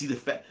couldn't see the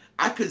fact.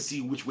 I couldn't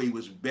see which way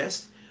was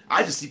best.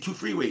 I just see two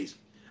freeways.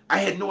 I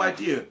had no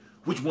idea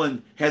which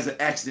one has an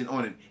accident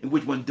on it and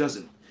which one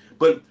doesn't.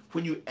 But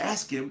when you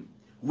ask him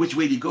which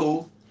way to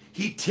go,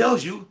 he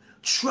tells you,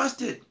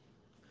 trust it.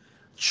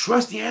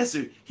 Trust the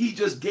answer. He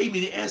just gave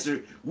me the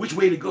answer, which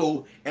way to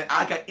go, and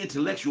I got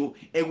intellectual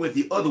and went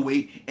the other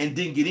way and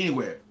didn't get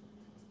anywhere.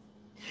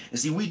 And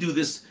see, we do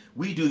this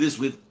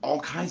with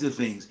all kinds of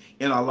things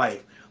in our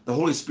life. The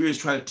Holy Spirit is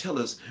trying to tell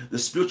us the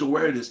spiritual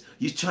awareness.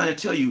 He's trying to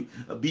tell you,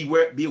 be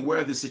aware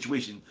of this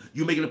situation.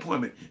 You make an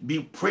appointment.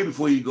 Pray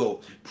before you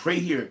go. Pray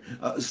here.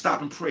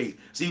 Stop and pray.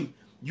 See,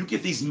 you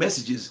get these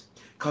messages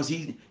because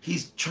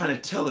he's trying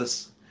to tell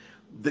us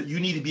that you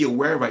need to be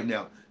aware right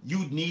now.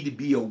 You need to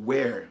be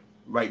aware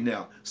right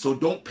now. So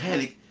don't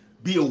panic.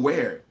 Be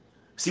aware.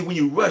 See, when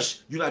you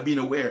rush, you're not being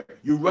aware.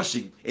 You're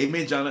rushing.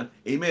 Amen, Jahna.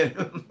 Amen.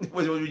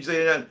 What you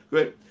saying, Jahna?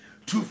 Right?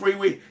 Two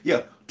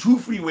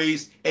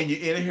freeways, and you're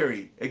in a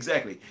hurry.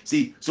 Exactly.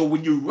 See, so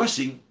when you're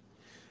rushing,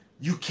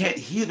 you can't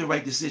hear the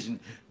right decision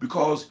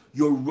because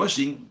you're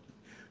rushing.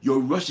 Your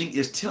rushing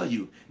is tell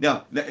you.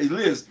 Now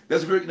Liz,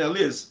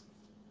 Liz,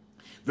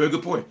 very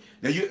good point.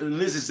 Now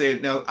Liz is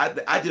saying, now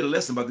I did a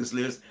lesson about this,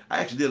 Liz. I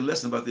actually did a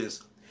lesson about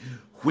this.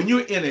 When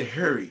you're in a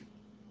hurry,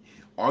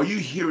 are you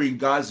hearing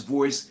God's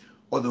voice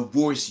or the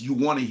voice you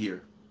want to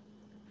hear?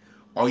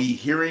 Are you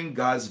hearing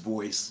God's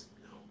voice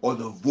or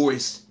the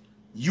voice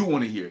you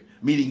want to hear?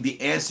 Meaning the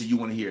answer you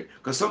want to hear.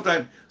 Because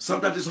sometimes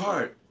it's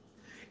hard.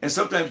 And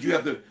sometimes you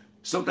have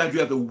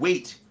to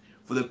wait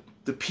for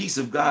the peace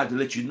of God to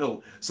let you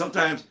know.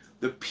 Sometimes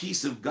the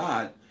peace of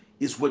God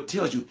is what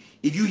tells you.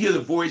 If you hear the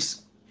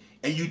voice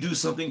and you do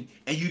something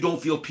and you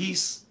don't feel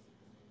peace,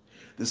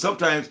 then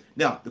sometimes,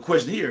 now the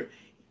question here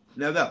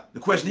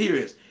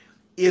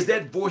is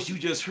that voice you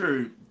just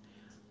heard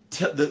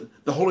the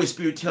Holy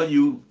Spirit telling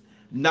you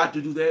not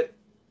to do that?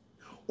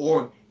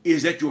 Or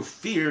is that your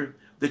fear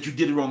that you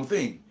did the wrong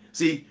thing?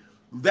 See,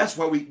 that's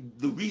why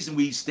the reason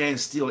we stand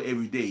still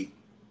every day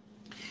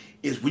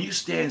is when you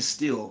stand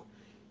still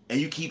and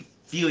you keep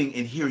feeling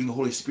and hearing the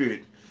Holy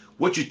Spirit,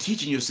 what you're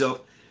teaching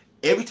yourself,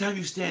 every time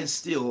you stand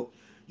still,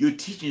 you're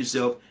teaching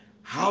yourself,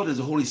 how does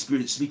the Holy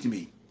Spirit speak to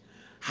me?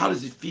 How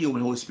does it feel when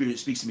the Holy Spirit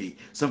speaks to me?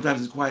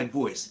 Sometimes it's a quiet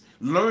voice.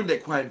 Learn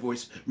that quiet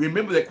voice.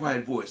 Remember that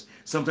quiet voice.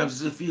 Sometimes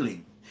it's a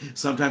feeling.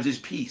 Sometimes it's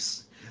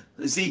peace.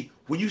 See,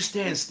 when you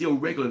stand still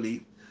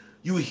regularly,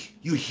 you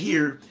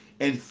hear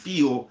and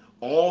feel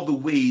all the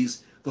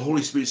ways the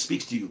Holy Spirit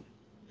speaks to you.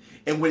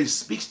 And when it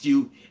speaks to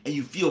you and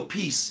you feel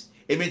peace,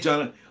 amen,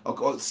 Jahna,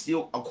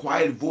 still a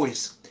quiet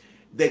voice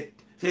that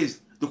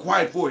says, the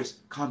quiet voice,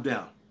 calm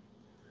down.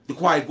 The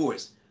quiet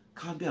voice,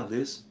 calm down,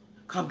 Liz.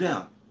 Calm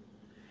down.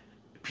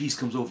 Peace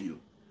comes over you.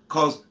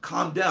 Because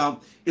calm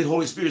down is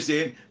Holy Spirit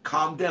saying,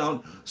 calm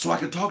down so I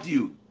can talk to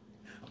you.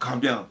 Calm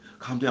down,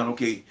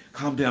 okay,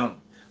 calm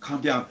down.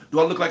 Do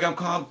I look like I'm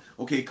calm?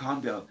 Okay,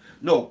 calm down.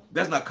 No,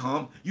 that's not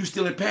calm. You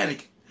still in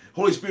panic.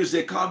 Holy Spirit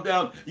said, calm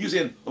down. You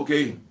saying,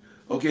 okay.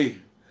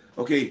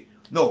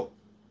 No,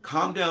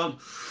 calm down.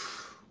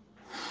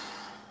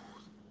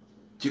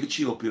 Take a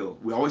chill pill.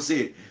 We always say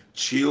it.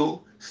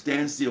 Chill,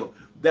 stand still.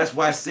 That's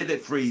why I said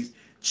that phrase.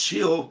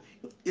 Chill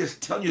is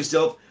telling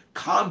yourself,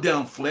 calm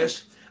down,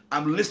 flesh.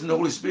 I'm listening to the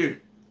Holy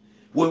Spirit.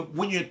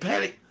 When you're in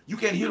panic, you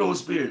can't hear the Holy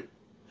Spirit.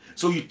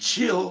 So you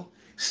chill,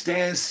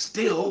 stand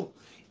still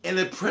in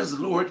the presence of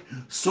the Lord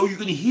so you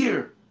can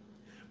hear.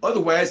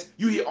 Otherwise,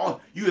 you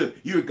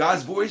hear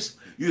God's voice,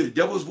 you hear the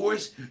devil's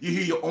voice, you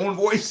hear your own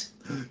voice,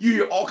 you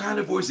hear all kinds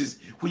of voices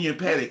when you're in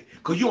panic.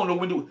 Because you don't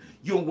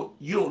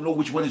know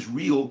which one is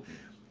real,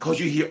 because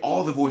you hear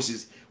all the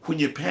voices when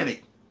you're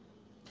panic.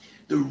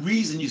 The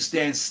reason you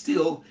stand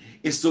still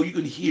is so you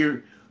can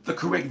hear the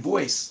correct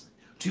voice,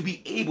 to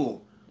be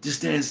able to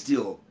stand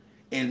still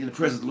and in the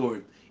presence of the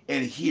Lord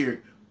and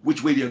hear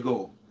which way to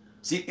go.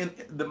 See,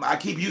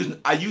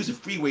 I use the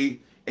freeway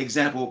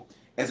example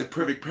as a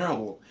perfect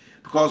parable,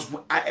 because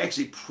when I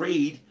actually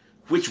prayed,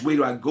 which way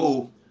do I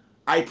go?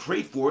 I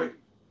prayed for it.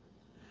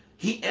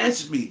 He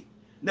answered me.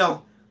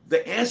 Now,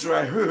 the answer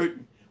I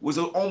heard was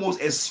almost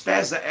as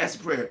fast as I asked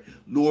the prayer.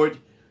 Lord,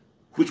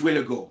 which way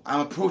to go? I'm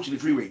approaching the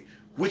freeway.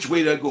 Which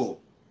way do I go?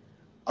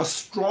 A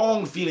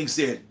strong feeling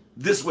said,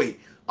 this way.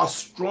 A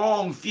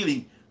strong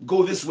feeling,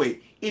 go this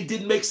way. It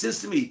didn't make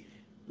sense to me.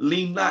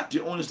 Lean not to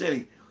your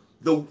understanding.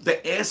 The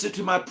answer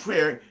to my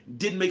prayer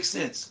didn't make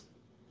sense.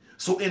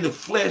 So in the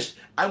flesh,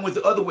 I went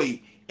the other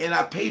way and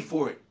I paid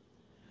for it.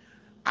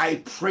 I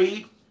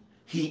prayed,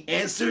 he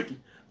answered,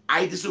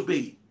 I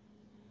disobeyed,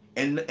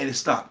 and it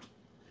stopped.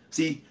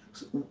 See,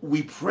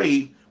 we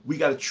pray, we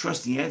got to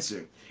trust the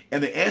answer.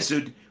 And the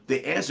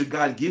answer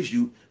God gives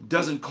you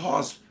doesn't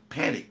cause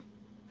panic.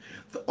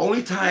 The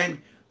only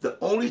time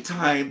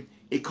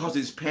it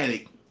causes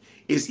panic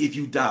is if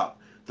you doubt.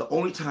 The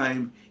only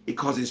time it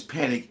causes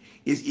panic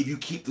is if you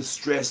keep the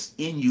stress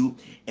in you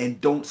and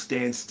don't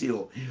stand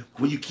still.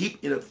 When you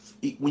keep in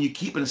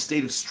a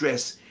state of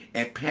stress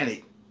and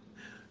panic,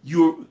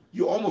 you're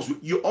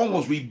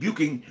almost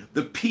rebuking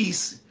the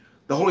peace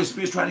the Holy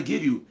Spirit is trying to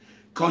give you,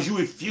 because you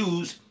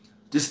refuse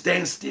to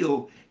stand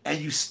still and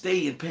you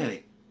stay in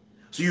panic.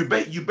 So you're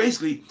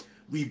basically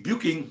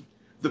rebuking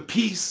the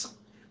peace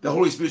the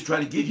Holy Spirit is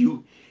trying to give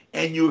you,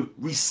 and you're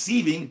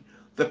receiving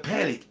the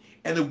panic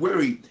and the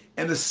worry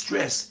and the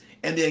stress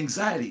and the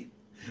anxiety,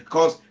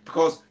 because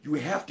you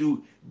have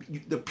to.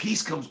 The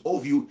peace comes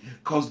over you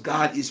because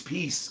God is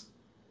peace.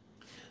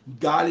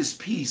 God is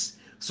peace.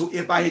 So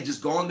if I had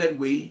just gone that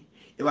way,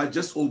 if I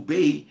just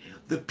obey,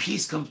 the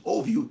peace comes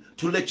over you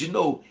to let you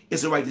know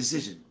it's the right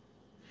decision.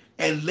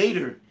 And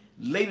later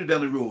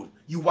down the road,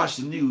 you watch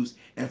the news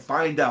and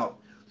find out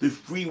the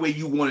freeway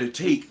you wanted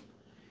to take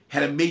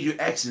had a major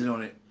accident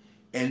on it,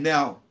 and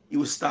now it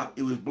was stopped,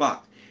 it was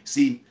blocked.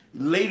 See,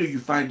 later you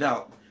find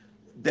out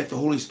that the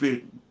Holy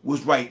Spirit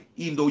was right,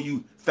 even though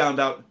you found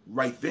out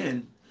right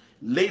then.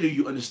 Later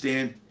you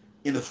understand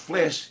in the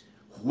flesh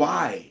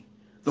why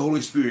the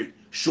Holy Spirit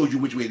showed you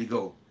which way to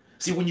go.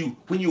 See, when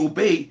you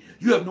obey,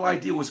 you have no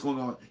idea what's going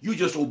on. You're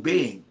just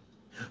obeying.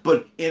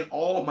 But in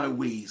all my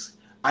ways,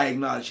 I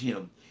acknowledge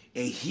him,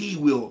 and he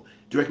will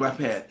direct my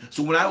path.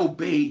 So when I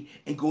obey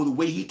and go the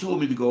way he told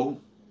me to go,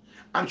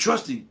 I'm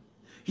trusting.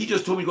 He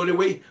just told me to go that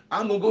way.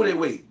 I'm going to go that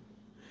way.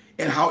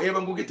 And however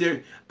I'm going to get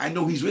there, I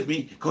know he's with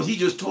me because he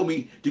just told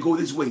me to go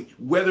this way.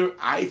 Whether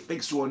I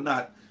think so or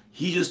not,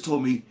 he just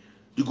told me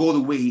to go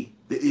the way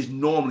that is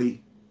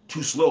normally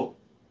too slow.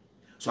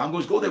 So I'm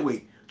going to go that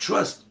way.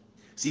 Trust.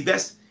 See,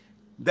 that's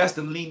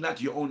the lean not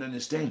to your own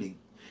understanding.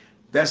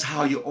 That's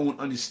how your own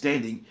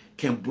understanding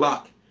can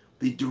block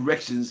the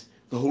directions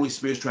the Holy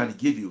Spirit is trying to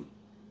give you.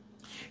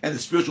 And the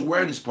spiritual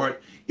awareness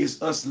part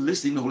is us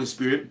listening to the Holy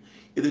Spirit.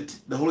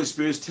 If the Holy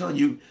Spirit is telling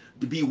you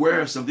to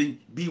beware of something,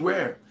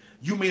 beware.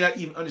 You may not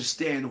even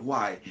understand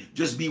why.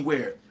 Just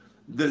beware.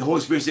 The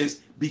Holy Spirit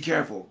says, be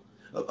careful.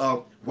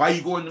 Why are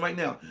you going right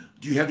now?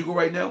 Do you have to go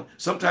right now?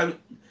 Sometimes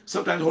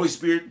the Holy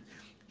Spirit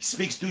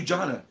speaks through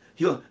Jahna.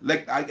 He'll,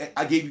 like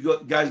I gave you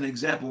guys an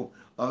example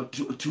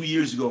 2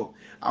 years ago.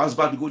 I was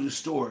about to go to the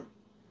store,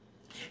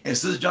 and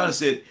Sister Jahna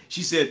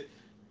said,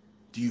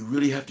 do you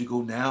really have to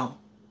go now?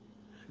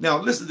 Now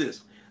listen to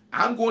this.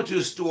 I'm going to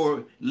the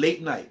store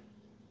late night,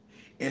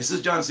 and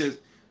Sister Jahna says,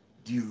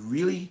 do you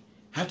really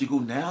have to go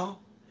now?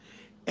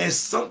 And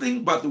something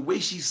about the way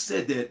she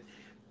said that,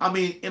 I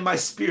mean, in my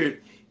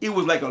spirit, it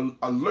was like an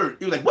alert.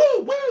 It was like, woo,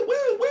 woo,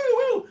 woo, woo,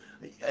 woo.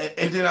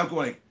 And then I'm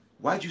going,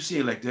 why'd you say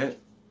it like that?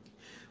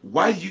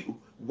 Why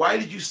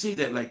did you say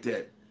that like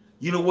that?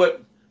 You know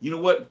what?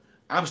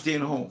 I'm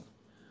staying home.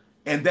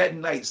 And that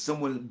night,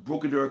 someone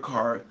broke into our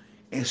car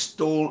and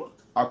stole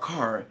our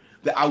car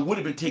that I would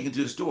have been taken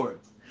to the store.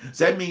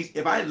 So that means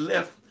if I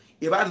left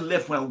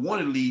when I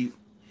wanted to leave,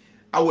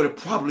 I would have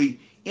probably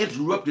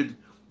interrupted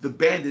the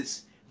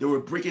bandits that were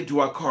breaking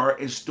into our car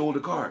and stole the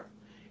car,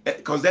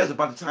 because that's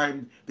about the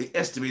time they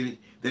estimated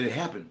that it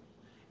happened.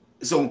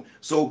 So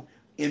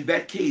in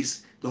that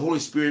case, the Holy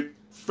Spirit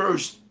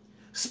first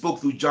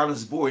spoke through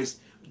Jahna's voice.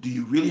 Do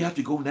you really have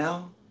to go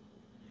now?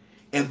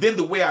 And then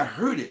the way I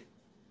heard it,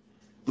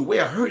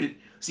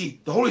 see,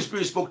 the Holy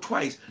Spirit spoke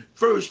twice.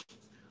 First,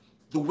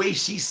 the way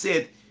she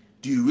said,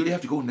 do you really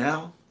have to go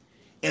now?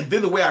 And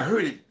then the way I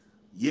heard it,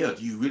 yeah,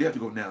 do you really have to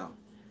go now?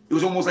 It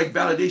was almost like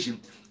validation.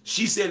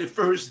 She said it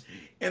first,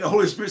 and the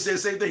Holy Spirit said the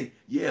same thing.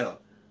 Yeah,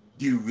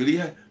 do you really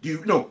have,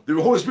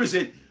 the Holy Spirit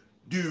said,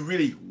 do you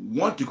really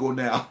want to go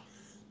now?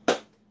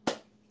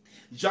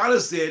 Jahna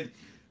said,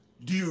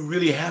 do you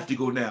really have to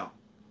go now?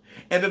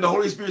 And then the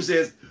Holy Spirit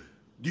says,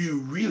 do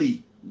you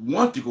really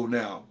want to go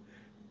now?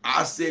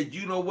 I said,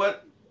 you know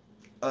what?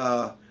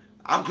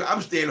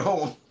 I'm staying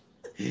home.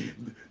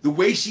 The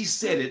way she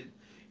said it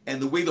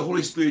and the way the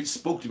Holy Spirit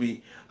spoke to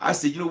me, I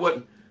said, you know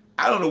what?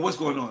 I don't know what's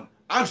going on.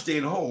 I'm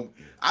staying home.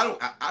 I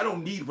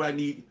don't need what I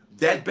need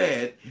that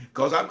bad,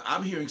 because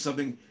I'm hearing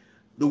something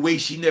the way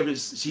she never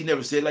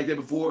said it like that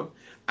before.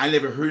 I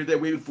never heard it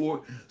that way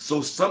before.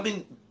 So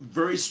something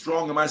very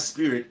strong in my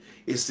spirit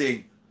is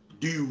saying,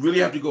 do you really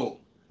have to go?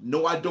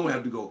 No, I don't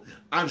have to go.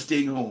 I'm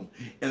staying home.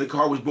 And the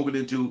car was broken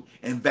into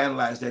and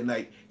vandalized that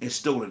night and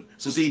stolen.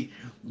 So see,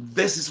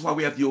 this is why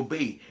we have to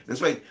obey.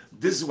 That's right.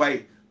 This is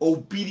why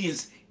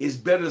obedience is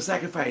better than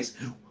sacrifice.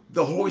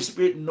 The Holy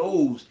Spirit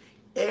knows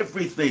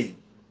everything.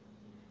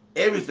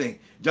 Everything.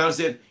 Jahna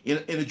said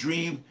in a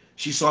dream,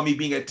 she saw me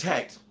being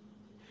attacked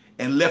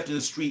and left in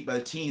the street by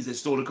the teens that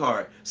stole the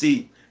car.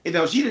 See, and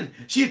now she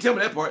didn't tell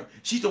me that part.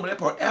 She told me that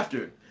part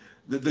after.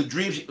 The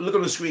dream, look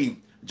on the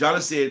screen.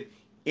 Jahna said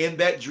in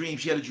that dream,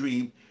 she had a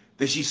dream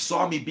that she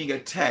saw me being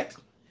attacked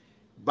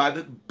by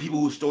the people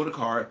who stole the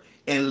car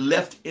and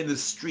left in the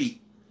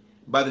street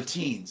by the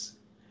teens.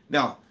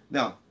 Now,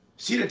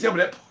 she didn't tell me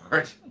that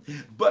part,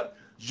 but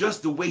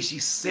just the way she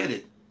said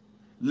it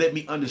let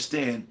me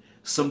understand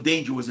some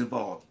danger was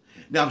involved.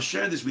 Now, I'm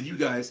sharing this with you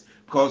guys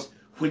because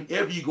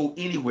whenever you go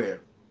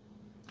anywhere,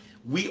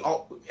 we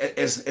all,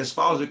 as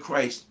followers of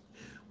Christ,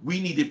 we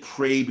need to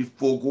pray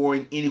before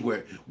going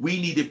anywhere.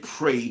 We need to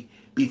pray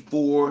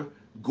before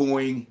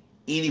going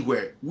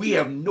anywhere. We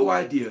have no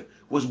idea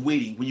what's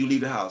waiting when you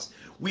leave the house.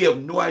 We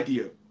have no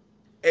idea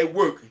at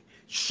work,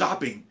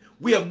 shopping.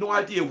 We have no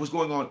idea what's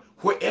going on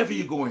wherever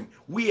you're going.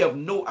 We have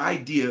no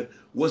idea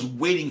what's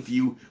waiting for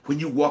you when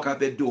you walk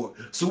out that door.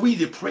 So we need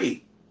to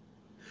pray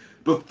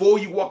before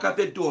you walk out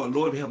that door.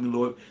 Lord, help me,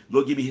 Lord.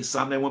 Lord, give me his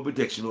Psalm 91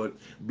 protection, Lord.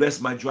 Bless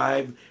my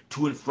drive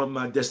to and from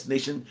my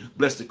destination.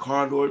 Bless the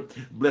car, Lord.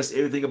 Bless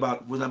everything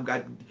about what I've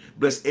got.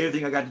 Bless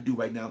everything I got to do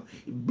right now.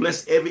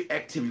 Bless every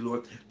activity,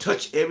 Lord.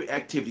 Touch every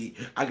activity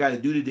I got to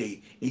do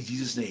today in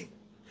Jesus' name.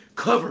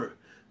 Cover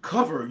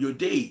your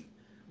day.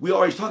 We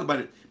always talk about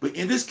it. But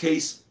in this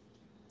case,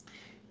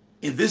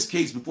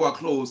 before I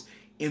close,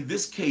 in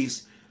this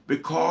case,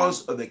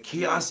 Because of the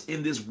chaos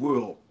in this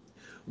world,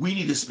 we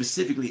need to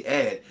specifically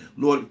add,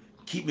 Lord,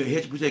 keep me a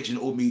hedge of protection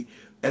over me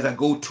as I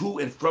go to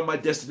and from my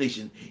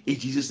destination in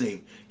Jesus'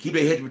 name. Keep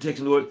a hedge of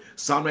protection, Lord,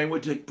 Psalm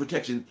 91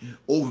 protection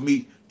over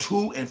me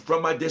to and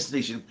from my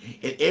destination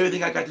and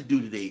everything I got to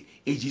do today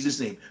in Jesus'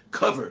 name.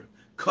 Cover,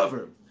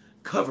 cover,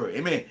 cover.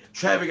 Amen.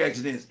 Traffic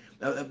accidents,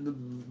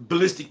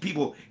 ballistic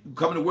people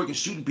coming to work and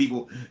shooting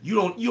people. You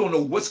don't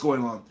know what's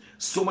going on.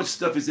 So much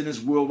stuff is in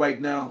this world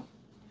right now.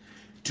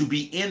 To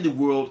be in the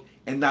world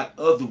and not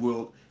of the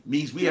world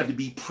means we have to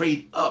be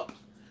prayed up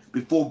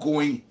before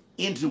going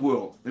into the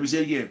world. Let me say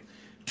it again.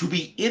 To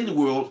be in the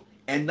world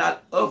and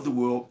not of the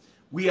world,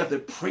 we have to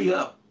pray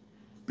up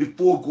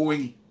before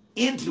going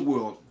into the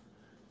world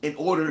in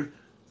order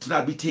to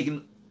not be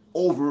taken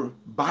over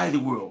by the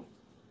world.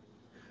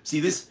 See,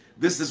 this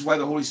is why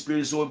the Holy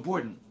Spirit is so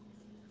important.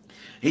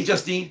 Hey,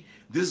 Justine,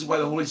 this is why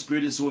the Holy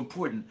Spirit is so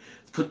important.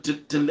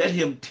 To let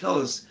him tell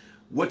us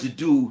what to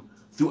do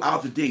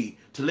throughout the day,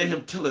 to let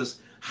him tell us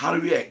how to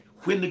react,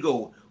 when to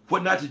go,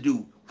 what not to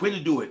do, when to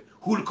do it,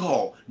 who to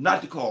call,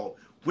 not to call,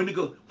 when to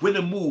go, when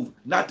to move,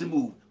 not to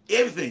move,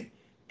 everything,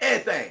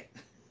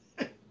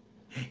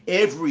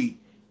 every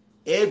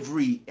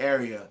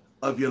area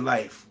of your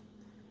life.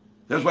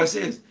 That's why it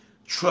says,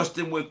 trust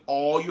him with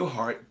all your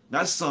heart,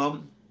 not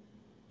some,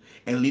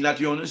 and lean not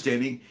to your own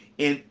understanding,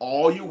 in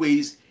all your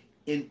ways,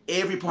 in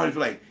every part of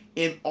your life,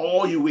 in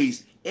all your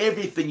ways,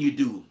 everything you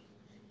do,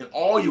 in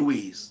all your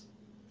ways,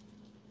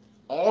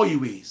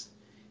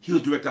 he'll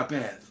direct our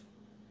path.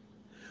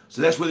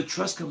 So that's where the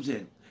trust comes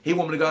in. Hey,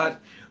 woman of God,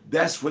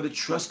 that's where the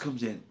trust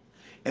comes in.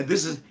 And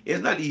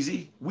it's not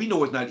easy. We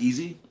know it's not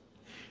easy.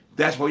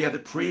 That's why you have to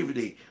pray every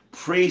day,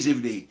 praise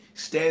every day,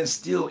 stand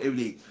still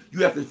every day.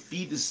 You have to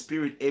feed the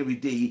Spirit every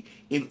day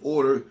in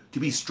order to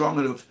be strong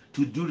enough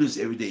to do this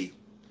every day.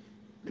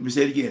 Let me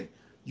say it again.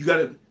 You got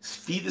to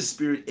feed the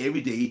Spirit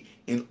every day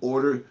in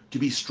order to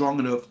be strong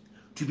enough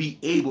to be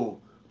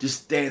able to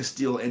stand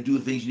still and do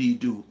the things you need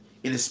to do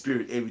in the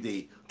Spirit every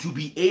day, to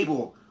be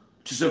able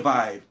to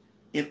survive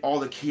in all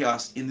the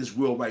chaos in this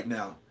world right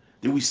now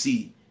that we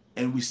see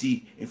and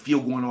feel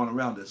going on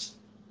around us.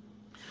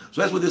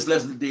 So that's what this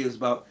lesson today is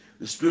about.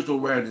 The spiritual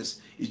awareness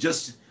is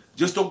just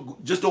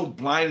don't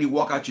blindly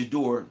walk out your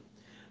door,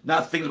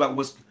 not thinking about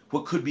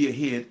what could be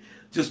ahead.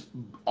 Just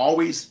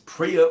always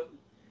pray up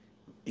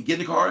and get in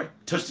the car,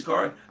 touch the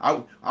car.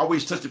 I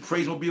always touch the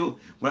praise mobile.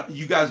 When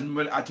you guys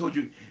remember, I told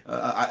you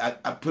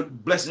I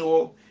put blessing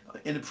oil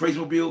in the praise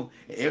mobile.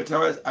 Every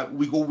time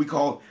we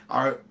call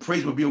our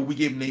praise mobile, we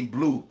gave him the name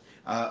Blue.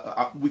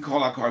 We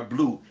call our car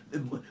Blue,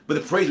 but the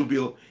praise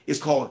mobile is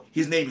called,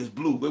 his name is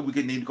Blue, but we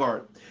can name the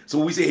car. So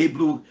when we say, hey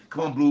Blue,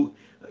 come on Blue,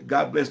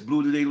 God bless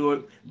Blue today,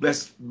 Lord.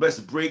 Bless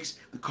the brakes,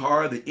 the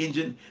car, the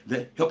engine,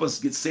 help us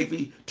get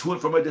safely to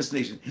and from our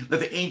destination. Let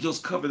the angels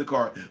cover the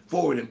car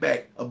forward and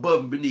back,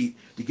 above and beneath,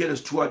 to get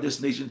us to our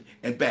destination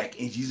and back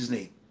in Jesus'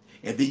 name.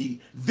 And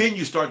then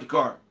you start the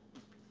car.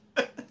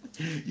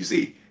 You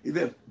see,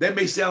 that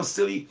may sound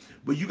silly,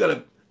 but you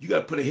gotta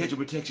put a hedge of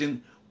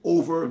protection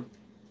over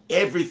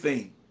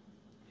everything.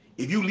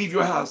 If you leave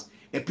your house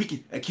and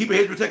keep a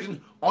hedge of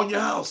protection on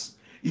your house,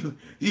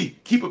 we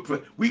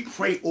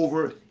pray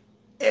over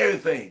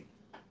everything.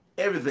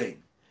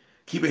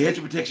 Keep a hedge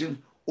of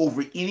protection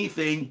over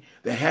anything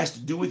that has to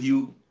do with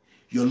you,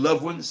 your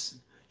loved ones,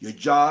 your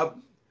job,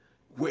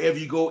 wherever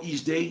you go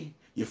each day,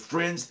 your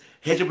friends.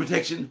 Hedge of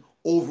protection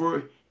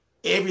over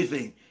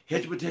everything.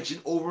 Hedge of protection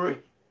over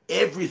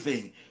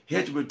everything.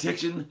 Hedge of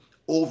protection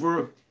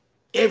over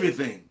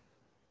everything.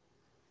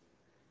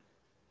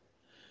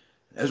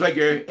 That's right,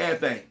 Gary.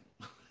 Everything.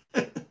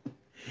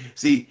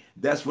 See,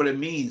 that's what it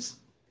means.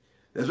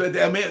 That's what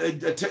I mean.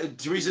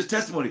 Teresa's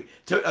testimony.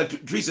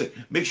 Teresa,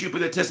 make sure you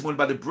put that testimony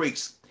about the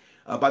brakes.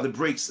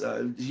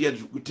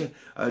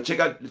 Check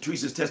out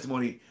Teresa's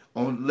testimony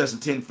on lesson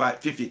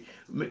 1050.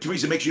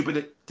 Teresa, make sure you put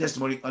the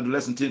testimony under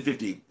lesson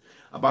 1050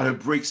 about her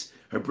brakes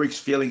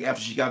failing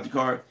after she got out the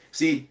car.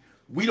 See,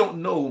 we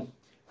don't know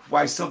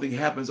why something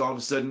happens all of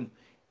a sudden,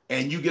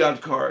 and you get out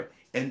of the car,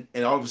 and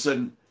all of a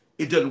sudden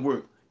it doesn't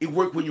work. It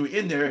worked when you were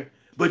in there,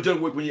 but it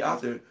doesn't work when you're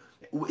out there.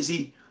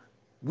 See,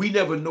 we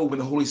never know when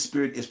the Holy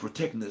Spirit is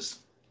protecting us,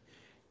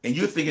 and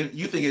you think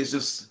it's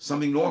just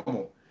something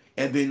normal,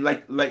 and then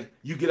like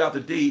you get out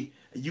of your day,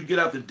 and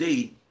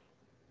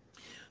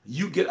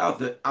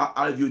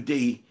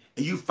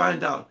you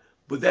find out,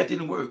 but that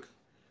didn't work.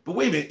 But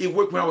wait a minute, it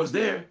worked when I was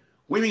there.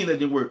 Wait a minute, that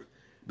didn't work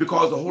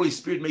because the Holy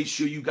Spirit made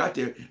sure you got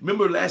there.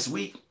 Remember last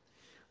week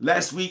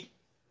we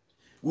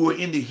were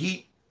in the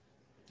heat,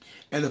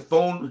 and the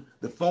phone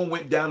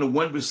went down to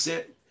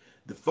 1%.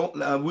 The phone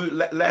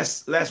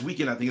last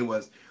weekend, I think it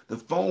was, the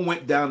phone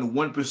went down to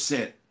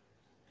 1%,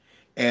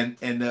 and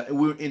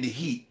we were in the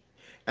heat.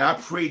 And I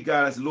prayed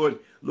God. I said, Lord,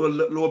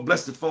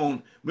 bless the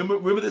phone.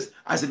 Remember this?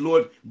 I said,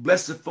 Lord,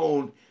 bless the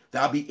phone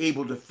that I'll be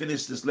able to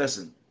finish this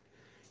lesson.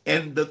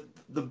 And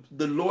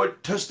the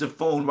Lord touched the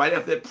phone right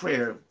after that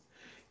prayer,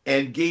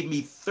 and gave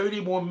me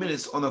 30 more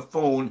minutes on the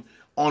phone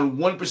on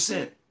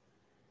 1%.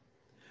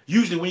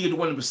 Usually when you get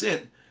to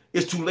 1%,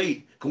 it's too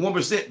late. Because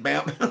 1%,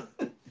 bam,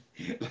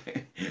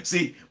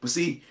 See,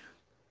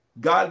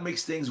 God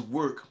makes things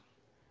work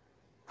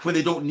when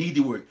they don't need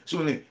to work.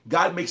 So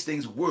God makes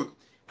things work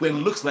when it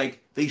looks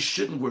like they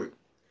shouldn't work.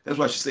 That's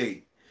what I should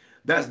say.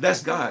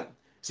 That's God.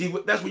 See,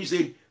 that's when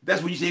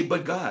you say,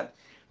 but God.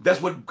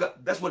 That's what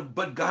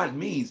but God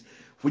means.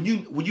 When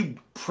you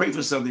pray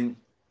for something,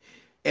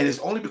 and it's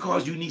only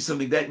because you need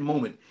something that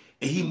moment,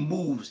 and He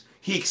moves.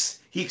 He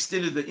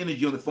extended the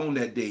energy on the phone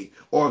that day,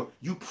 or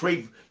you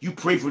pray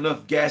for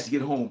enough gas to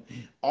get home.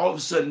 All of a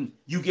sudden,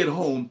 you get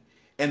home,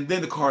 and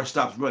then the car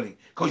stops running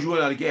because you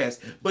run out of gas.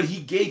 But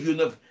He gave you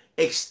enough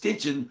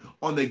extension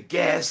on the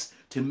gas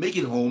to make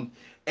it home,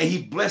 and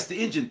He blessed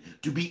the engine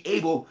to be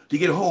able to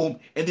get home,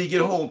 and then you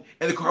get home,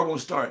 and the car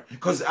won't start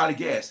because it's out of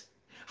gas.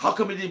 How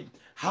come it didn't?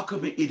 How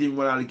come it didn't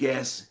run out of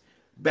gas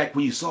back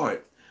when you saw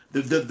it?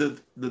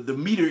 The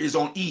meter is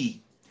on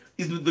E.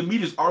 The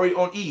meter's already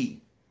on E.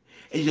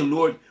 And you say,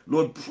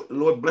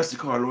 Lord, bless the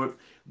car, Lord.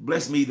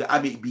 Bless me that I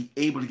may be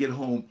able to get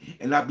home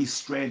and not be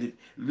stranded.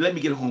 Let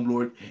me get home,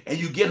 Lord. And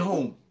you get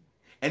home.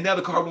 And now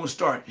the car won't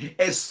start.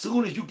 As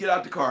soon as you get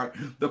out the car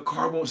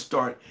won't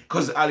start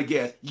because it's out of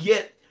gas.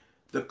 Yet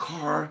the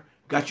car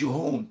got you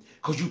home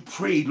because you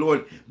prayed,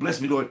 Lord,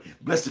 bless me, Lord.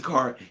 Bless the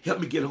car. Help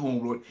me get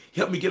home, Lord.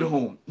 Help me get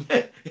home.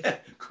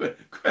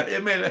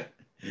 Man,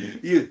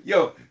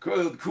 yo,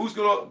 cruise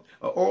control,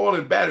 oil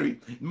and battery.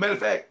 Matter of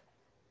fact,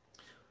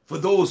 for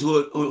those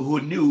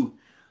who knew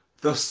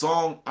the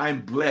song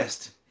 "I'm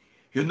Blessed,"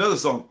 here's another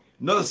song.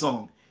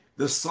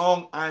 The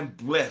song "I'm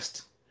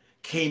Blessed"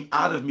 came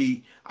out of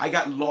me. I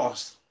got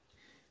lost.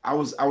 I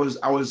was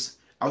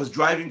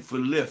driving for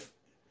the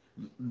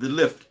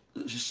Lyft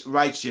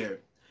ride share,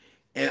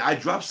 and I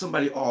dropped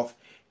somebody off,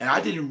 and I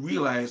didn't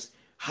realize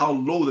how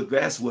low the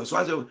gas was.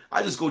 So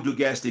I just go to a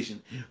gas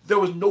station. There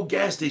was no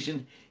gas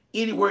station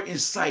anywhere in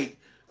sight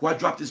where I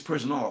dropped this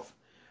person off.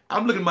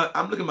 I'm looking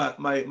at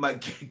my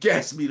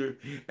gas meter,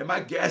 and my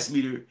gas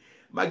meter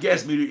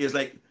is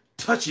like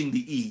touching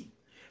the E.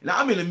 Now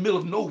I'm in the middle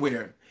of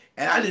nowhere,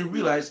 and I didn't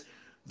realize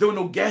there were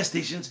no gas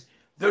stations.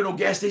 There are no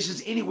gas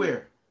stations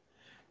anywhere.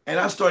 And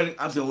I'm saying,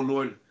 oh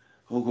Lord,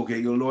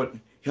 okay, oh Lord,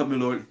 help me,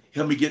 Lord,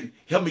 help me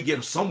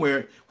get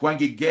somewhere where I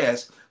can get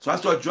gas. So I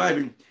start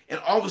driving,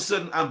 and all of a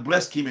sudden I'm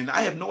blessed came in.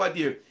 I have no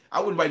idea. I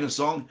wasn't writing a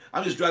song.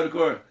 I'm just driving the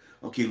car.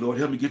 Okay, Lord,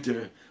 help me get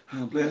there.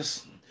 I'm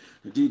blessed.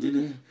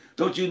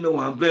 Don't you know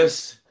I'm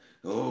blessed?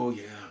 Oh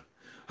yeah,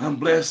 I'm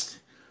blessed.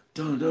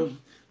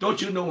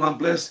 Don't you know I'm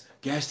blessed?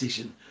 Gas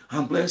station.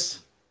 I'm blessed.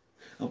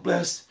 I'm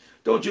blessed.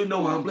 Don't you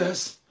know I'm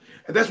blessed?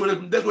 And that's where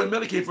the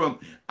melody came from.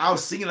 I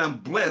was singing I'm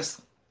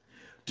blessed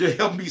to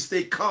help me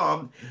stay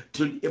calm.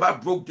 If I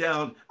broke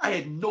down, I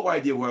had no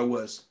idea where I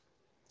was.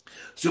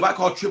 So if I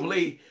called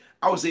AAA,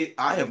 I would say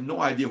I have no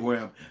idea where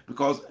I am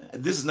because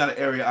this is not an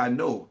area I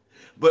know.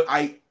 But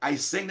I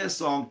sang that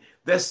song.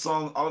 That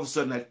song, all of a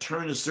sudden, I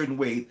turned a certain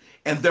way,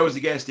 and there was a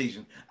gas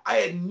station. I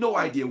had no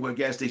idea where a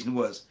gas station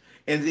was,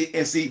 and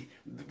see,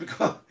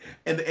 because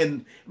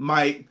and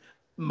my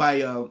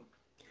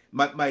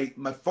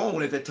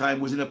phone at that time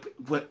was in an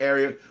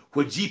area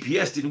where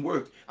GPS didn't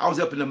work. I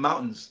was up in the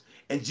mountains,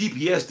 and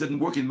GPS doesn't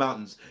work in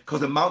mountains because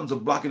the mountains are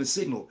blocking the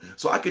signal.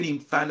 So I couldn't even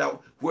find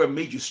out where a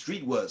major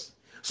street was.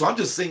 So I'm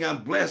just saying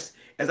I'm blessed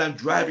as I'm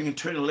driving and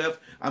turning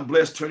left. I'm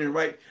blessed turning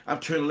right. I'm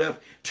turning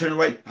left, turning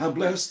right. I'm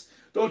blessed.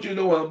 Don't you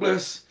know I'm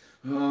blessed?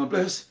 I'm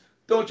blessed.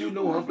 Don't you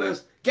know I'm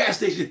blessed? Gas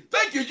station.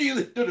 Thank you,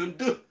 Jesus.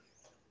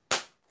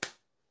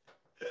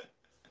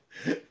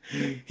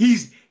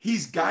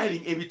 He's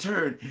guiding every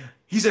turn.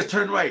 He says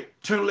turn right,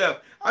 turn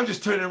left. I'm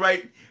just turning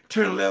right,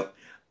 turn left.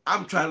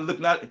 I'm trying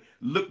to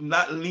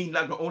not lean,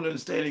 not my own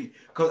understanding,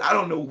 because I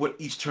don't know what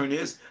each turn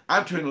is.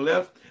 I'm turning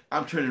left,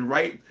 I'm turning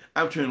right,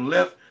 I'm turning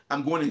left,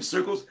 I'm going in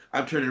circles,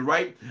 I'm turning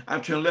right,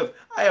 I'm turning left.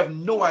 I have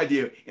no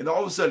idea. And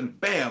all of a sudden,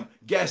 bam,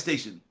 gas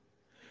station.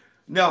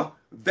 Now,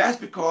 that's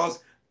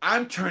because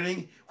I'm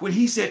turning when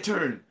he said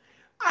turn.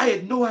 I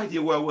had no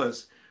idea where I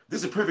was.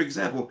 This is a perfect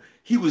example.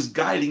 He was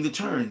guiding the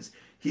turns.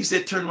 He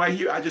said turn right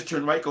here. I just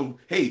turned right. Go,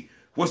 hey,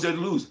 what's there to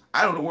lose?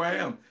 I don't know where I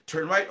am.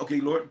 Turn right.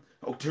 Okay, Lord.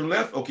 Oh, turn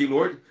left. Okay,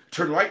 Lord.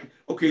 Turn right.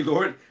 Okay,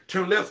 Lord.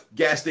 Turn left.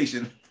 Gas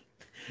station.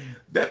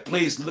 That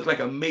place looked like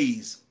a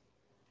maze.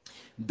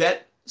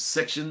 That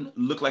section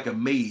looked like a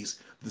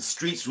maze. The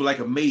streets were like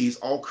a maze,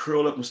 all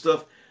curled up and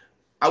stuff.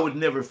 I would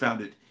never have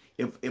found it.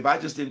 If I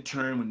just didn't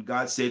turn when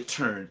God said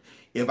turn,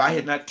 if I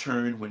had not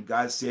turned when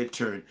God said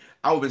turn,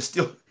 I'd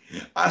still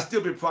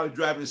be probably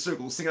driving in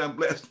circles, singing I'm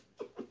blessed.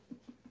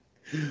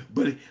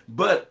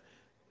 But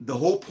the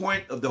whole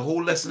point of the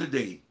whole lesson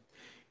today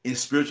in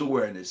spiritual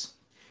awareness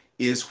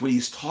is when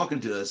he's talking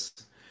to us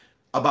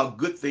about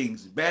good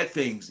things, bad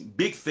things,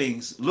 big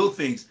things, little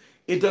things.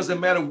 It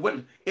doesn't matter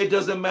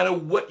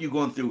what you're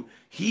going through.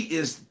 He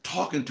is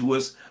talking to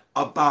us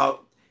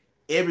about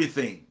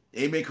everything.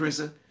 Amen,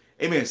 Carissa.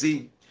 Amen.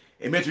 See,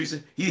 amen,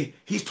 Teresa.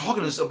 He's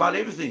talking to us about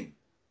everything.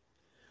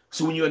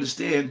 So when you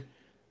understand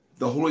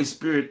the Holy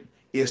Spirit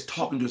is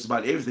talking to us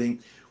about everything,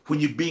 when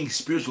you're being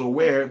spiritual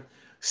aware,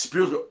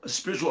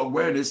 spiritual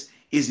awareness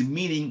is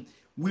meaning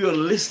we are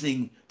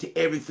listening to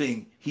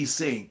everything he's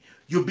saying.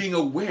 You're being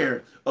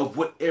aware of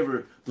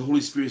whatever the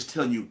Holy Spirit is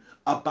telling you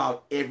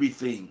about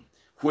everything.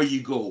 Where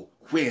you go,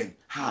 when,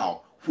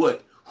 how,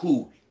 what,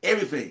 who,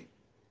 everything.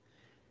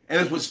 And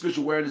that's what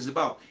spiritual awareness is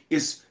about.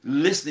 It's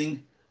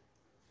listening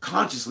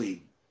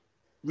consciously,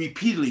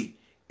 repeatedly,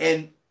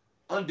 and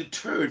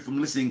undeterred from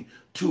listening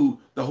to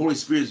the Holy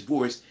Spirit's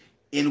voice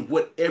in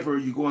whatever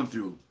you're going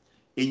through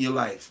in your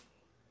life.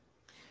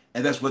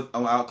 And that's what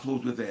I'll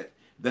close with that.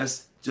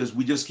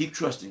 We just keep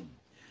trusting.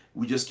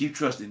 We just keep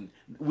trusting.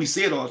 We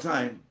say it all the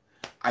time.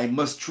 I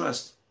must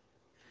trust.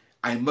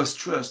 I must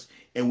trust.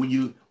 And when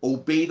you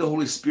obey the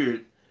Holy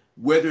Spirit,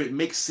 whether it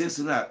makes sense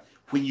or not,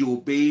 when you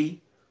obey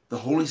the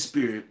Holy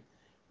Spirit,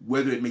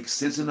 whether it makes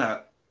sense or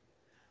not,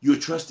 you're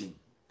trusting.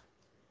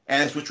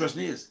 And that's what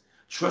trusting is.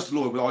 Trust the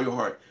Lord with all your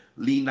heart.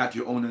 Lean not to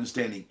your own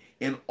understanding.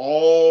 In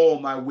all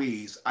my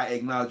ways, I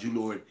acknowledge you,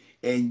 Lord,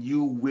 and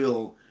you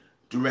will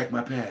direct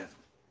my path.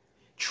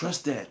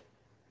 Trust that.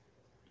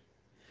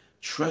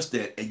 Trust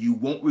that, and you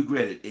won't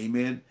regret it.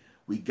 Amen.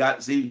 We got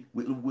to see.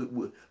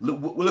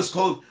 Let's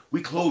close.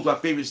 We close our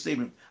favorite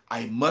statement.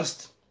 I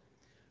must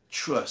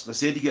trust. Let's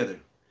say it together.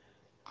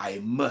 I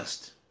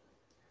must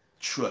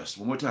trust.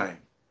 One more time.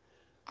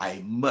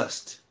 I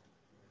must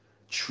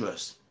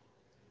trust.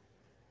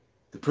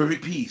 The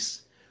perfect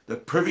peace. The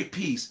perfect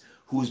peace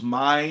whose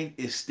mind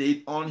is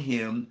stayed on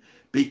him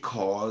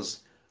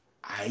because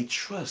I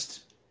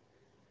trust.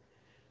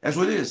 That's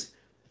what it is.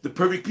 The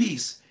perfect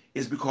peace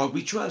is because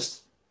we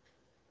trust.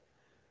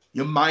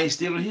 Your mind is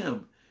stayed on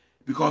him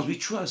because we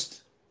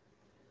trust.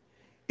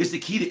 It's the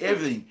key to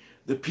everything.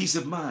 The peace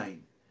of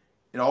mind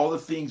and all the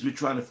things we're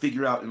trying to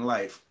figure out in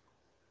life.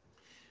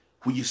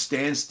 When you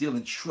stand still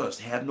and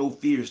trust, have no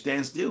fear,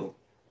 stand still.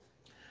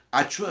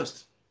 I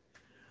trust.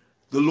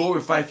 The Lord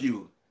will fight for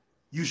you.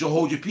 You shall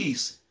hold your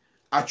peace.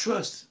 I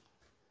trust.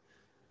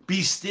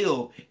 Be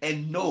still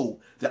and know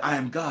that I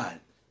am God.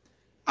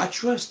 I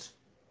trust.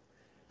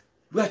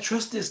 You got to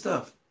trust this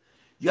stuff.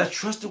 You got to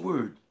trust the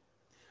word.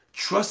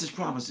 Trust his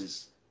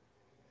promises.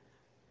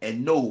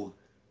 And know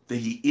that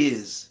he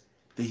is.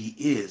 That he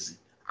is.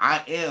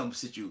 I am,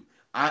 Situ.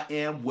 I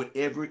am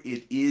whatever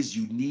it is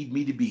you need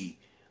me to be.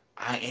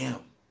 I am.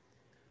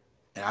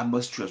 And I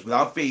must trust.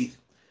 Without faith,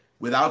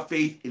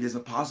 it is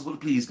impossible to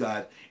please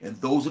God. And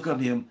those who come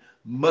to him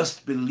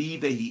must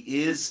believe that he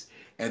is,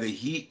 and that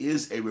he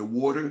is a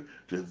rewarder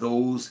to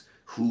those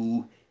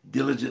who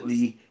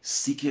diligently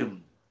seek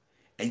him.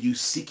 And you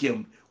seek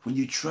him when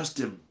you trust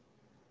him.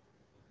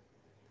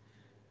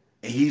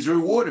 And he's a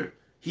rewarder.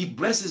 He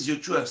blesses your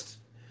trust.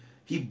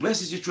 He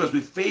blesses your trust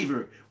with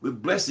favor,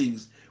 with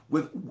blessings,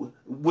 with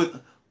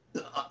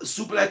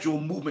supernatural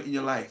movement in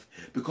your life,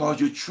 because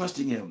you're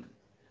trusting him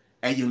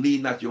and you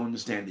lean not to your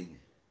understanding.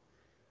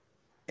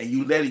 And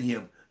you're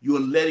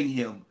letting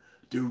him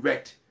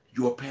direct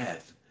your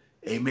path.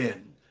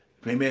 Amen.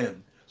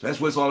 Amen. So that's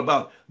what it's all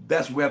about.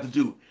 That's what we have to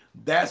do.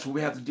 That's what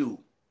we have to do.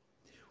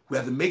 We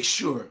have to make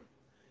sure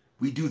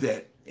we do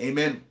that.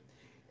 Amen.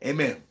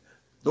 Amen.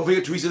 Don't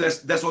forget, Teresa,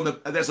 that's on the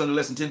lesson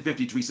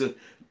 1050, Teresa.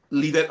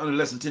 Leave that under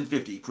lesson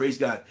 1050. Praise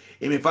God.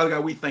 Amen. Father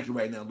God, we thank you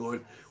right now,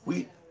 Lord.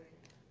 We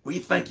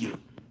thank you.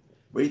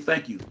 We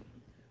thank you.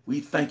 We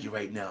thank you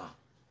right now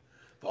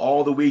for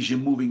all the ways you're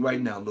moving right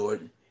now,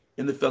 Lord,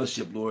 in the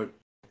fellowship, Lord.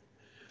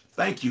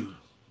 Thank you.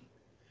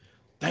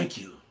 Thank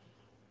you.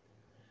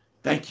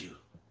 Thank you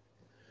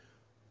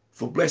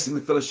for blessing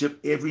the fellowship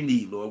every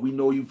need, Lord. We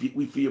know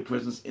we feel your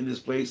presence in this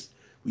place.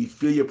 We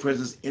feel your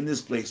presence in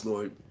this place,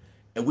 Lord.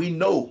 And we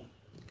know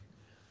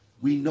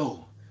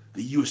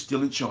that you are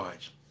still in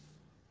charge.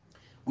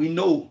 We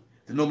know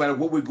that no matter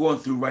what we're going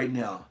through right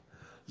now,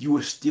 you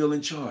are still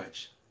in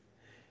charge.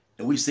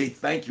 And we say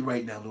thank you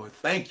right now, Lord.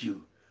 Thank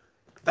you.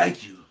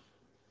 Thank you.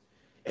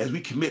 As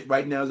we commit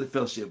right now as a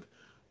fellowship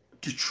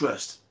to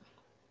trust.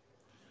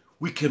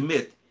 We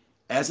commit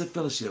as a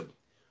fellowship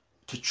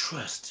to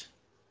trust.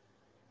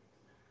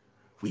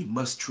 We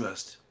must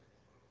trust.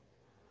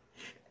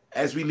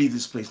 As we leave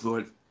this place,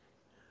 Lord,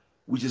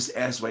 we just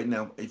ask right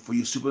now for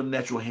your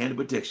supernatural hand of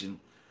protection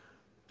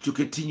to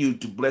continue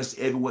to bless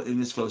everyone in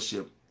this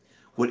fellowship,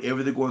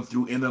 whatever they're going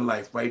through in their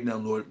life right now,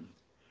 Lord.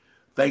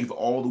 Thank you for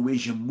all the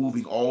ways you're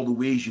moving, all the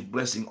ways you're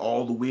blessing,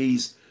 all the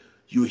ways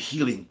you're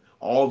healing,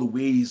 all the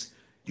ways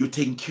you're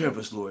taking care of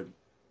us, Lord.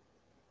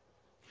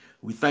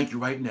 We thank you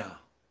right now.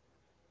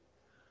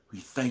 We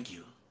thank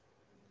you.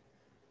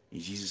 In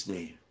Jesus'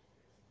 name.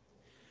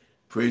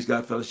 Praise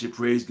God, fellowship.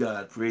 Praise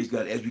God. Praise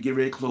God. As we get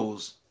ready to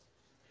close,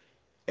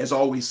 as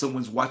always,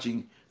 someone's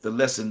watching the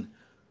lesson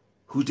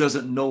who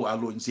doesn't know our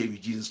Lord and Savior,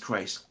 Jesus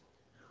Christ.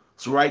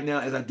 So right now,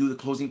 as I do the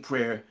closing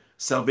prayer,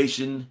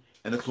 salvation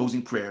and the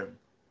closing prayer,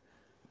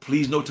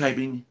 please no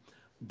typing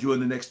during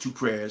the next two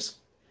prayers.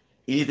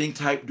 Anything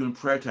typed during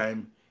prayer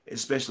time,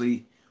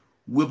 especially,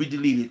 will be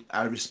deleted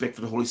out of respect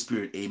for the Holy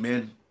Spirit.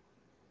 Amen.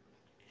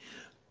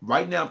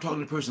 Right now, I'm talking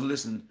to the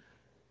person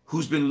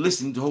who's been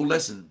listening to the whole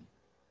lesson.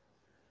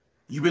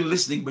 You've been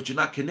listening, but you're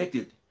not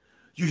connected.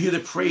 You hear the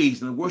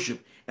praise and the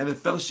worship and the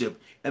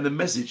fellowship and the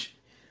message,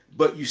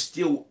 but you're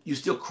still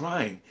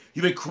crying.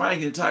 You've been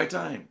crying the entire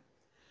time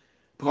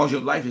because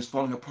your life is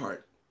falling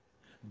apart.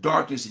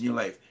 Darkness in your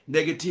life,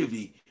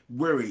 negativity,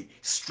 worry,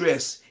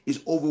 stress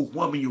is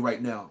overwhelming you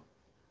right now.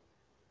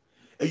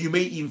 And you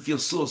may even feel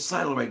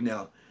suicidal right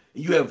now.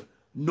 And you have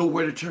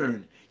nowhere to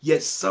turn.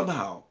 Yet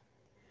somehow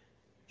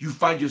you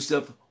find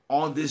yourself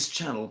on this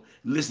channel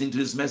listening to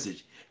this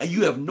message. And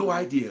you have no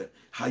idea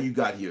how you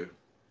got here.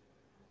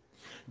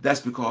 That's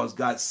because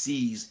God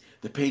sees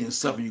the pain and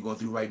suffering you're going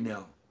through right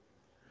now.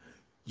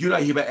 You're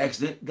not here by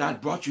accident.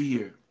 God brought you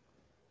here.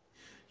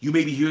 You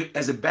may be here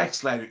as a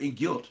backslider in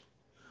guilt.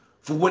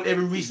 For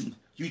whatever reason,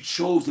 you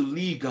chose to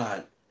leave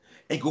God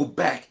and go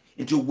back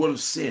into a world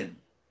of sin.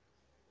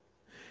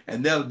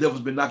 And now the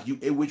devil's been knocking you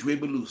every which way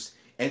but loose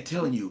and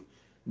telling you,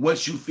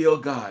 once you fail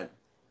God,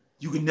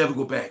 you can never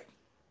go back.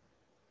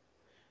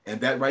 And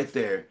that right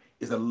there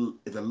is a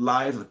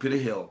lie of the pit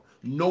of hell.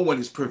 No one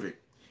is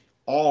perfect.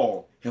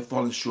 All have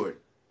fallen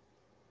short.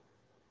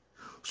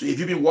 So if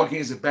you've been walking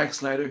as a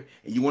backslider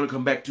and you want to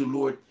come back to the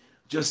Lord,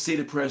 just say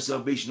the prayer of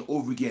salvation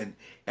over again.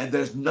 And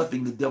there's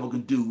nothing the devil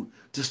can do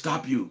to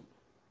stop you.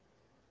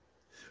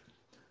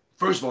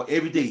 First of all,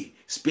 every day,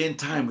 spend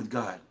time with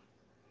God.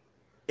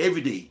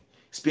 Every day,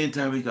 spend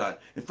time with God.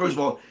 And first of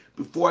all,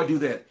 before I do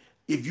that,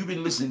 if you've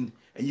been listening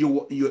and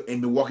you're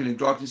been walking in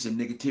darkness and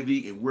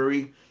negativity and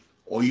worry,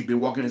 or you've been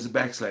walking as a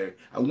backslider,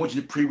 I want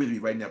you to pray with me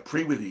right now.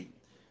 Pray with me.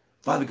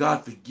 Father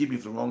God, forgive me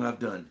for the wrong I've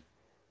done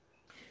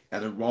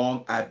and the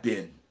wrong I've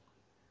been.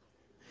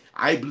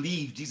 I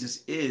believe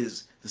Jesus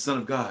is the Son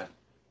of God.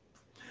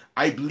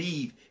 I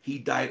believe he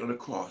died on the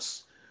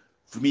cross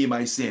for me and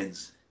my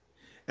sins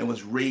and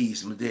was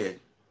raised from the dead.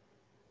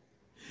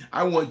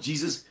 I want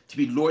Jesus to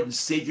be Lord and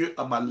Savior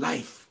of my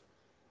life.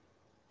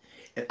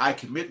 And I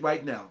commit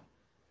right now,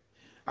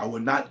 I will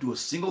not do a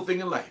single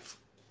thing in life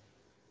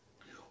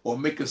or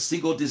make a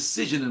single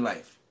decision in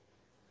life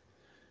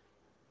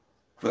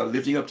without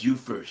lifting up to you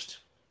first.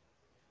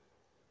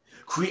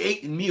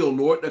 Create in me, O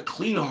Lord, a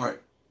clean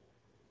heart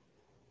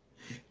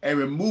and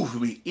remove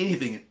from me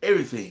anything and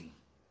everything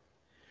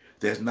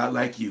that's not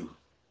like you.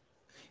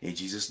 In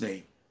Jesus'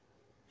 name.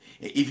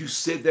 And if you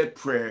said that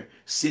prayer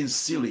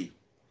sincerely,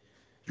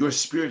 your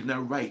spirit is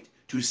now right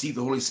to receive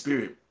the Holy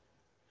Spirit.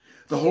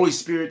 The Holy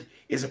Spirit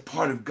is a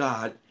part of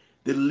God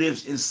that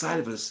lives inside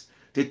of us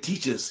to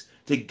teach us,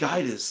 to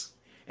guide us,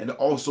 and to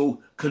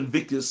also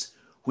convict us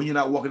when you're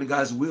not walking in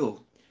God's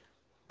will.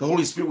 The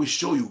Holy Spirit will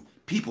show you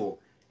people,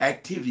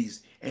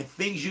 activities, and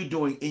things you're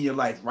doing in your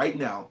life right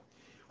now,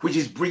 which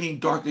is bringing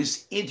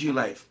darkness into your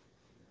life.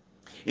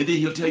 And then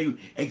he'll tell you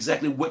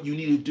exactly what you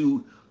need to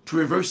do to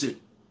reverse it.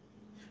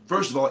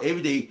 First of all,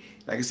 every day,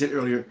 like I said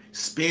earlier,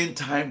 spend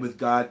time with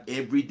God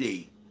every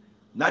day.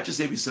 Not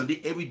just every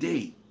Sunday, every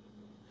day.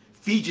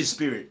 Feed your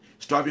spirit,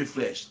 starve your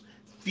flesh.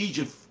 Feed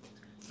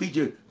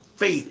your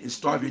faith and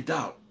starve your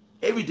doubt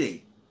every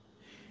day.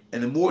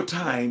 And the more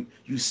time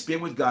you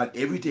spend with God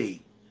every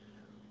day,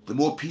 the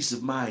more peace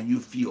of mind you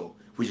feel,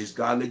 which is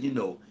God letting you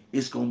know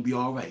it's going to be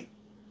all right.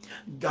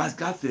 God's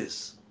got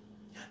this.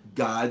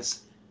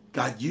 God's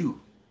got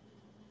you.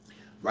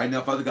 Right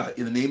now, Father God,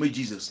 in the name of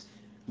Jesus,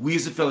 we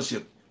as a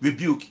fellowship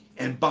rebuke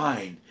and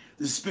bind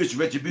the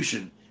spiritual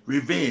retribution,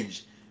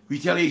 revenge,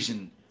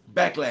 retaliation,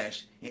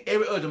 backlash, and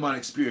every other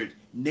demonic spirit,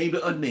 named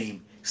or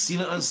unnamed,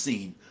 seen or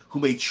unseen, who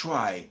may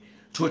try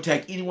to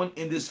attack anyone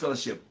in this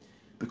fellowship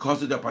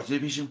because of their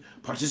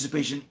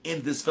participation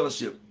in this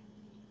fellowship.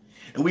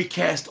 And we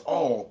cast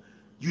all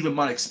you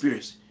demonic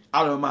spirits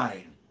out of our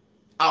mind,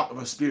 out of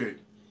our spirit,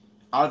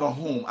 out of our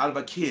home, out of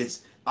our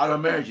kids, out of our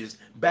marriages,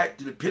 back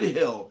to the pit of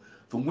hell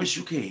from whence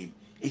you came,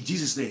 in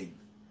Jesus' name.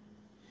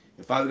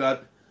 And Father God,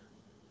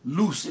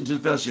 loose into the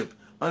fellowship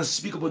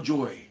unspeakable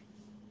joy.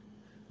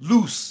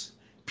 Loose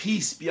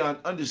peace beyond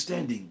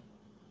understanding.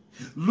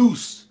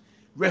 Loose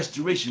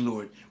restoration,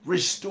 Lord.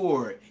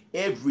 Restore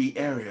every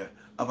area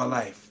of our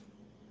life.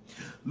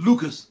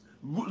 Loose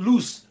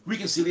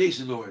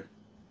reconciliation, Lord.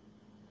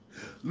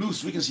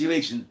 Loose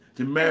reconciliation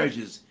to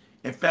marriages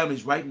and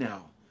families right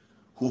now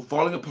who are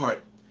falling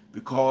apart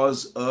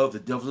because of the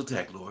devil's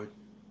attack, Lord.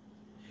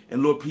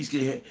 And Lord, please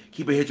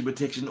keep a hedge of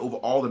protection over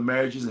all the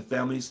marriages and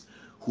families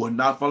who are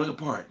not falling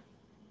apart,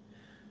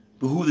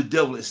 but who the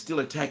devil is still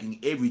attacking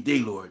every day,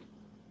 Lord.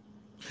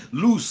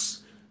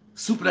 Loose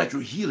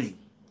supernatural healing,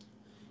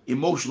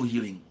 emotional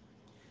healing,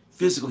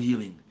 physical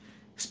healing,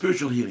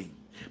 spiritual healing.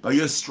 By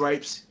your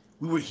stripes,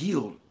 we were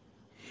healed.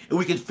 And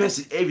we confess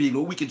it every day,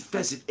 Lord. We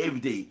confess it every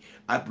day.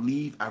 I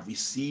believe I've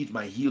received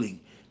my healing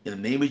in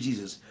the name of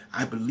Jesus.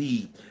 I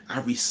believe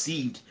I've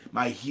received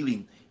my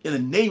healing in the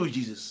name of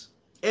Jesus.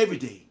 Every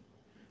day.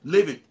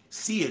 Live it,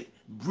 see it,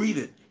 breathe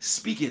it,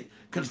 speak it,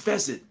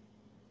 confess it.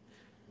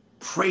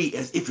 Pray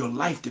as if your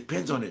life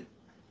depends on it.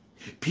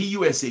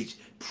 P-U-S-H,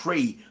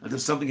 pray until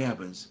something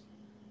happens.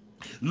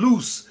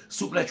 Loose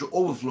supernatural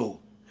overflow,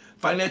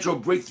 financial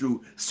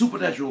breakthrough,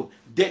 supernatural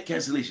debt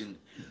cancellation.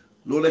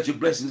 Lord, let your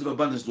blessings of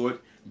abundance, Lord,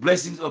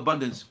 blessings of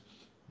abundance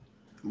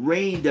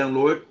rain down,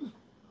 Lord.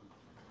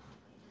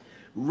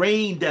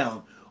 Rain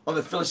down on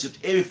the fellowship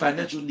every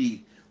financial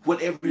need,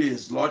 whatever it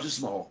is, large or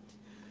small.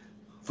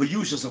 For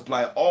you shall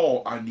supply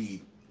all our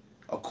need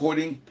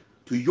according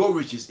to your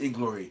riches in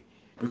glory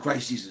in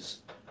Christ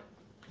Jesus.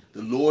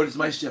 The Lord is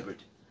my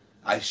shepherd.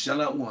 I shall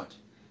not want.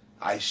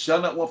 I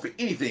shall not want for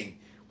anything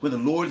when the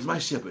Lord is my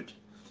shepherd.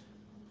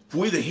 For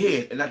we're the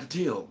head and not the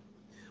tail.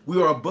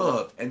 We are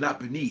above and not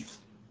beneath.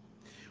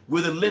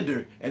 We're the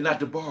lender and not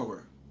the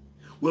borrower.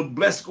 We're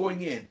blessed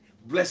going in,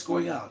 blessed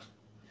going out.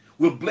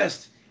 We're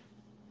blessed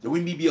that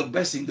we may be a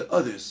blessing to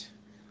others.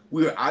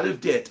 We are out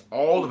of debt.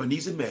 All of our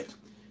needs are met.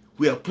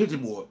 We have plenty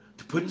more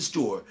to put in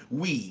store.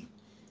 We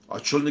are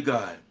children of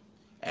God,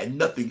 and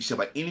nothing shall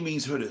by any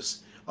means hurt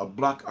us or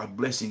block our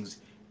blessings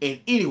in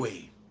any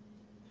way.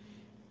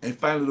 And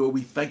finally, Lord,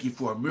 we thank you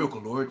for a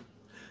miracle, Lord.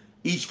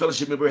 Each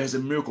fellowship member has a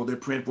miracle they're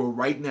praying for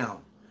right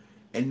now.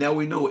 And now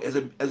we know as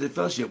a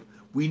fellowship,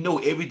 we know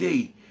every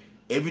day,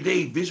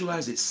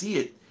 visualize it,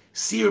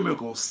 see your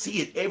miracle,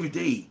 see it every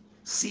day,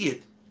 see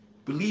it,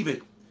 believe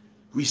it,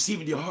 receive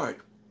it in your heart.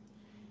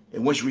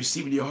 And once you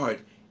receive it in your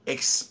heart,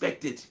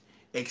 expect it.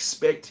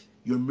 Expect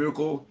your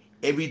miracle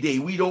every day.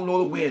 We don't know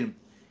the when.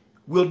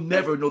 We'll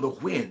never know the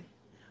when.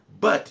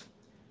 But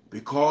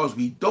because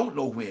we don't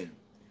know when,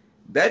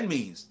 that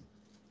means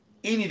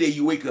any day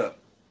you wake up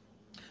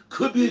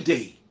could be the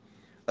day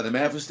of the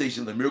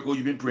manifestation of the miracle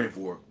you've been praying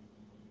for.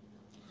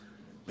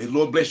 May the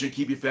Lord bless you and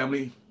keep your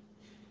family.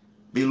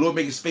 May the Lord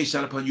make his face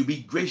shine upon you,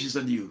 be gracious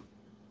unto you.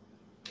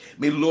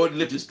 May the Lord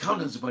lift his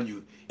countenance upon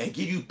you and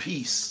give you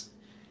peace.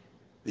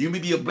 That you may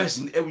be a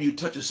blessing to everyone you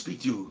touch or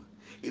speak to,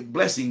 a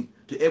blessing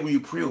to everyone you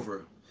pray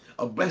over,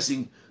 a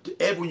blessing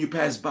to everyone you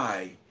pass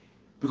by,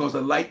 because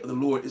the light of the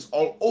Lord is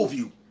all over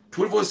you,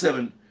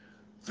 24/7,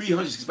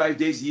 365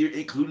 days a year,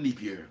 including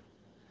leap year.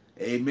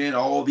 Amen.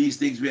 All these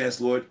things we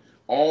ask, Lord.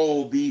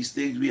 All these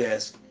things we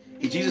ask.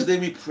 In Jesus'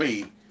 name we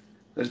pray.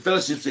 Let the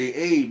fellowship say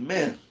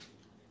amen.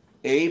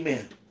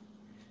 Amen.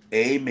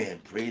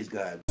 Amen. Praise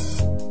God.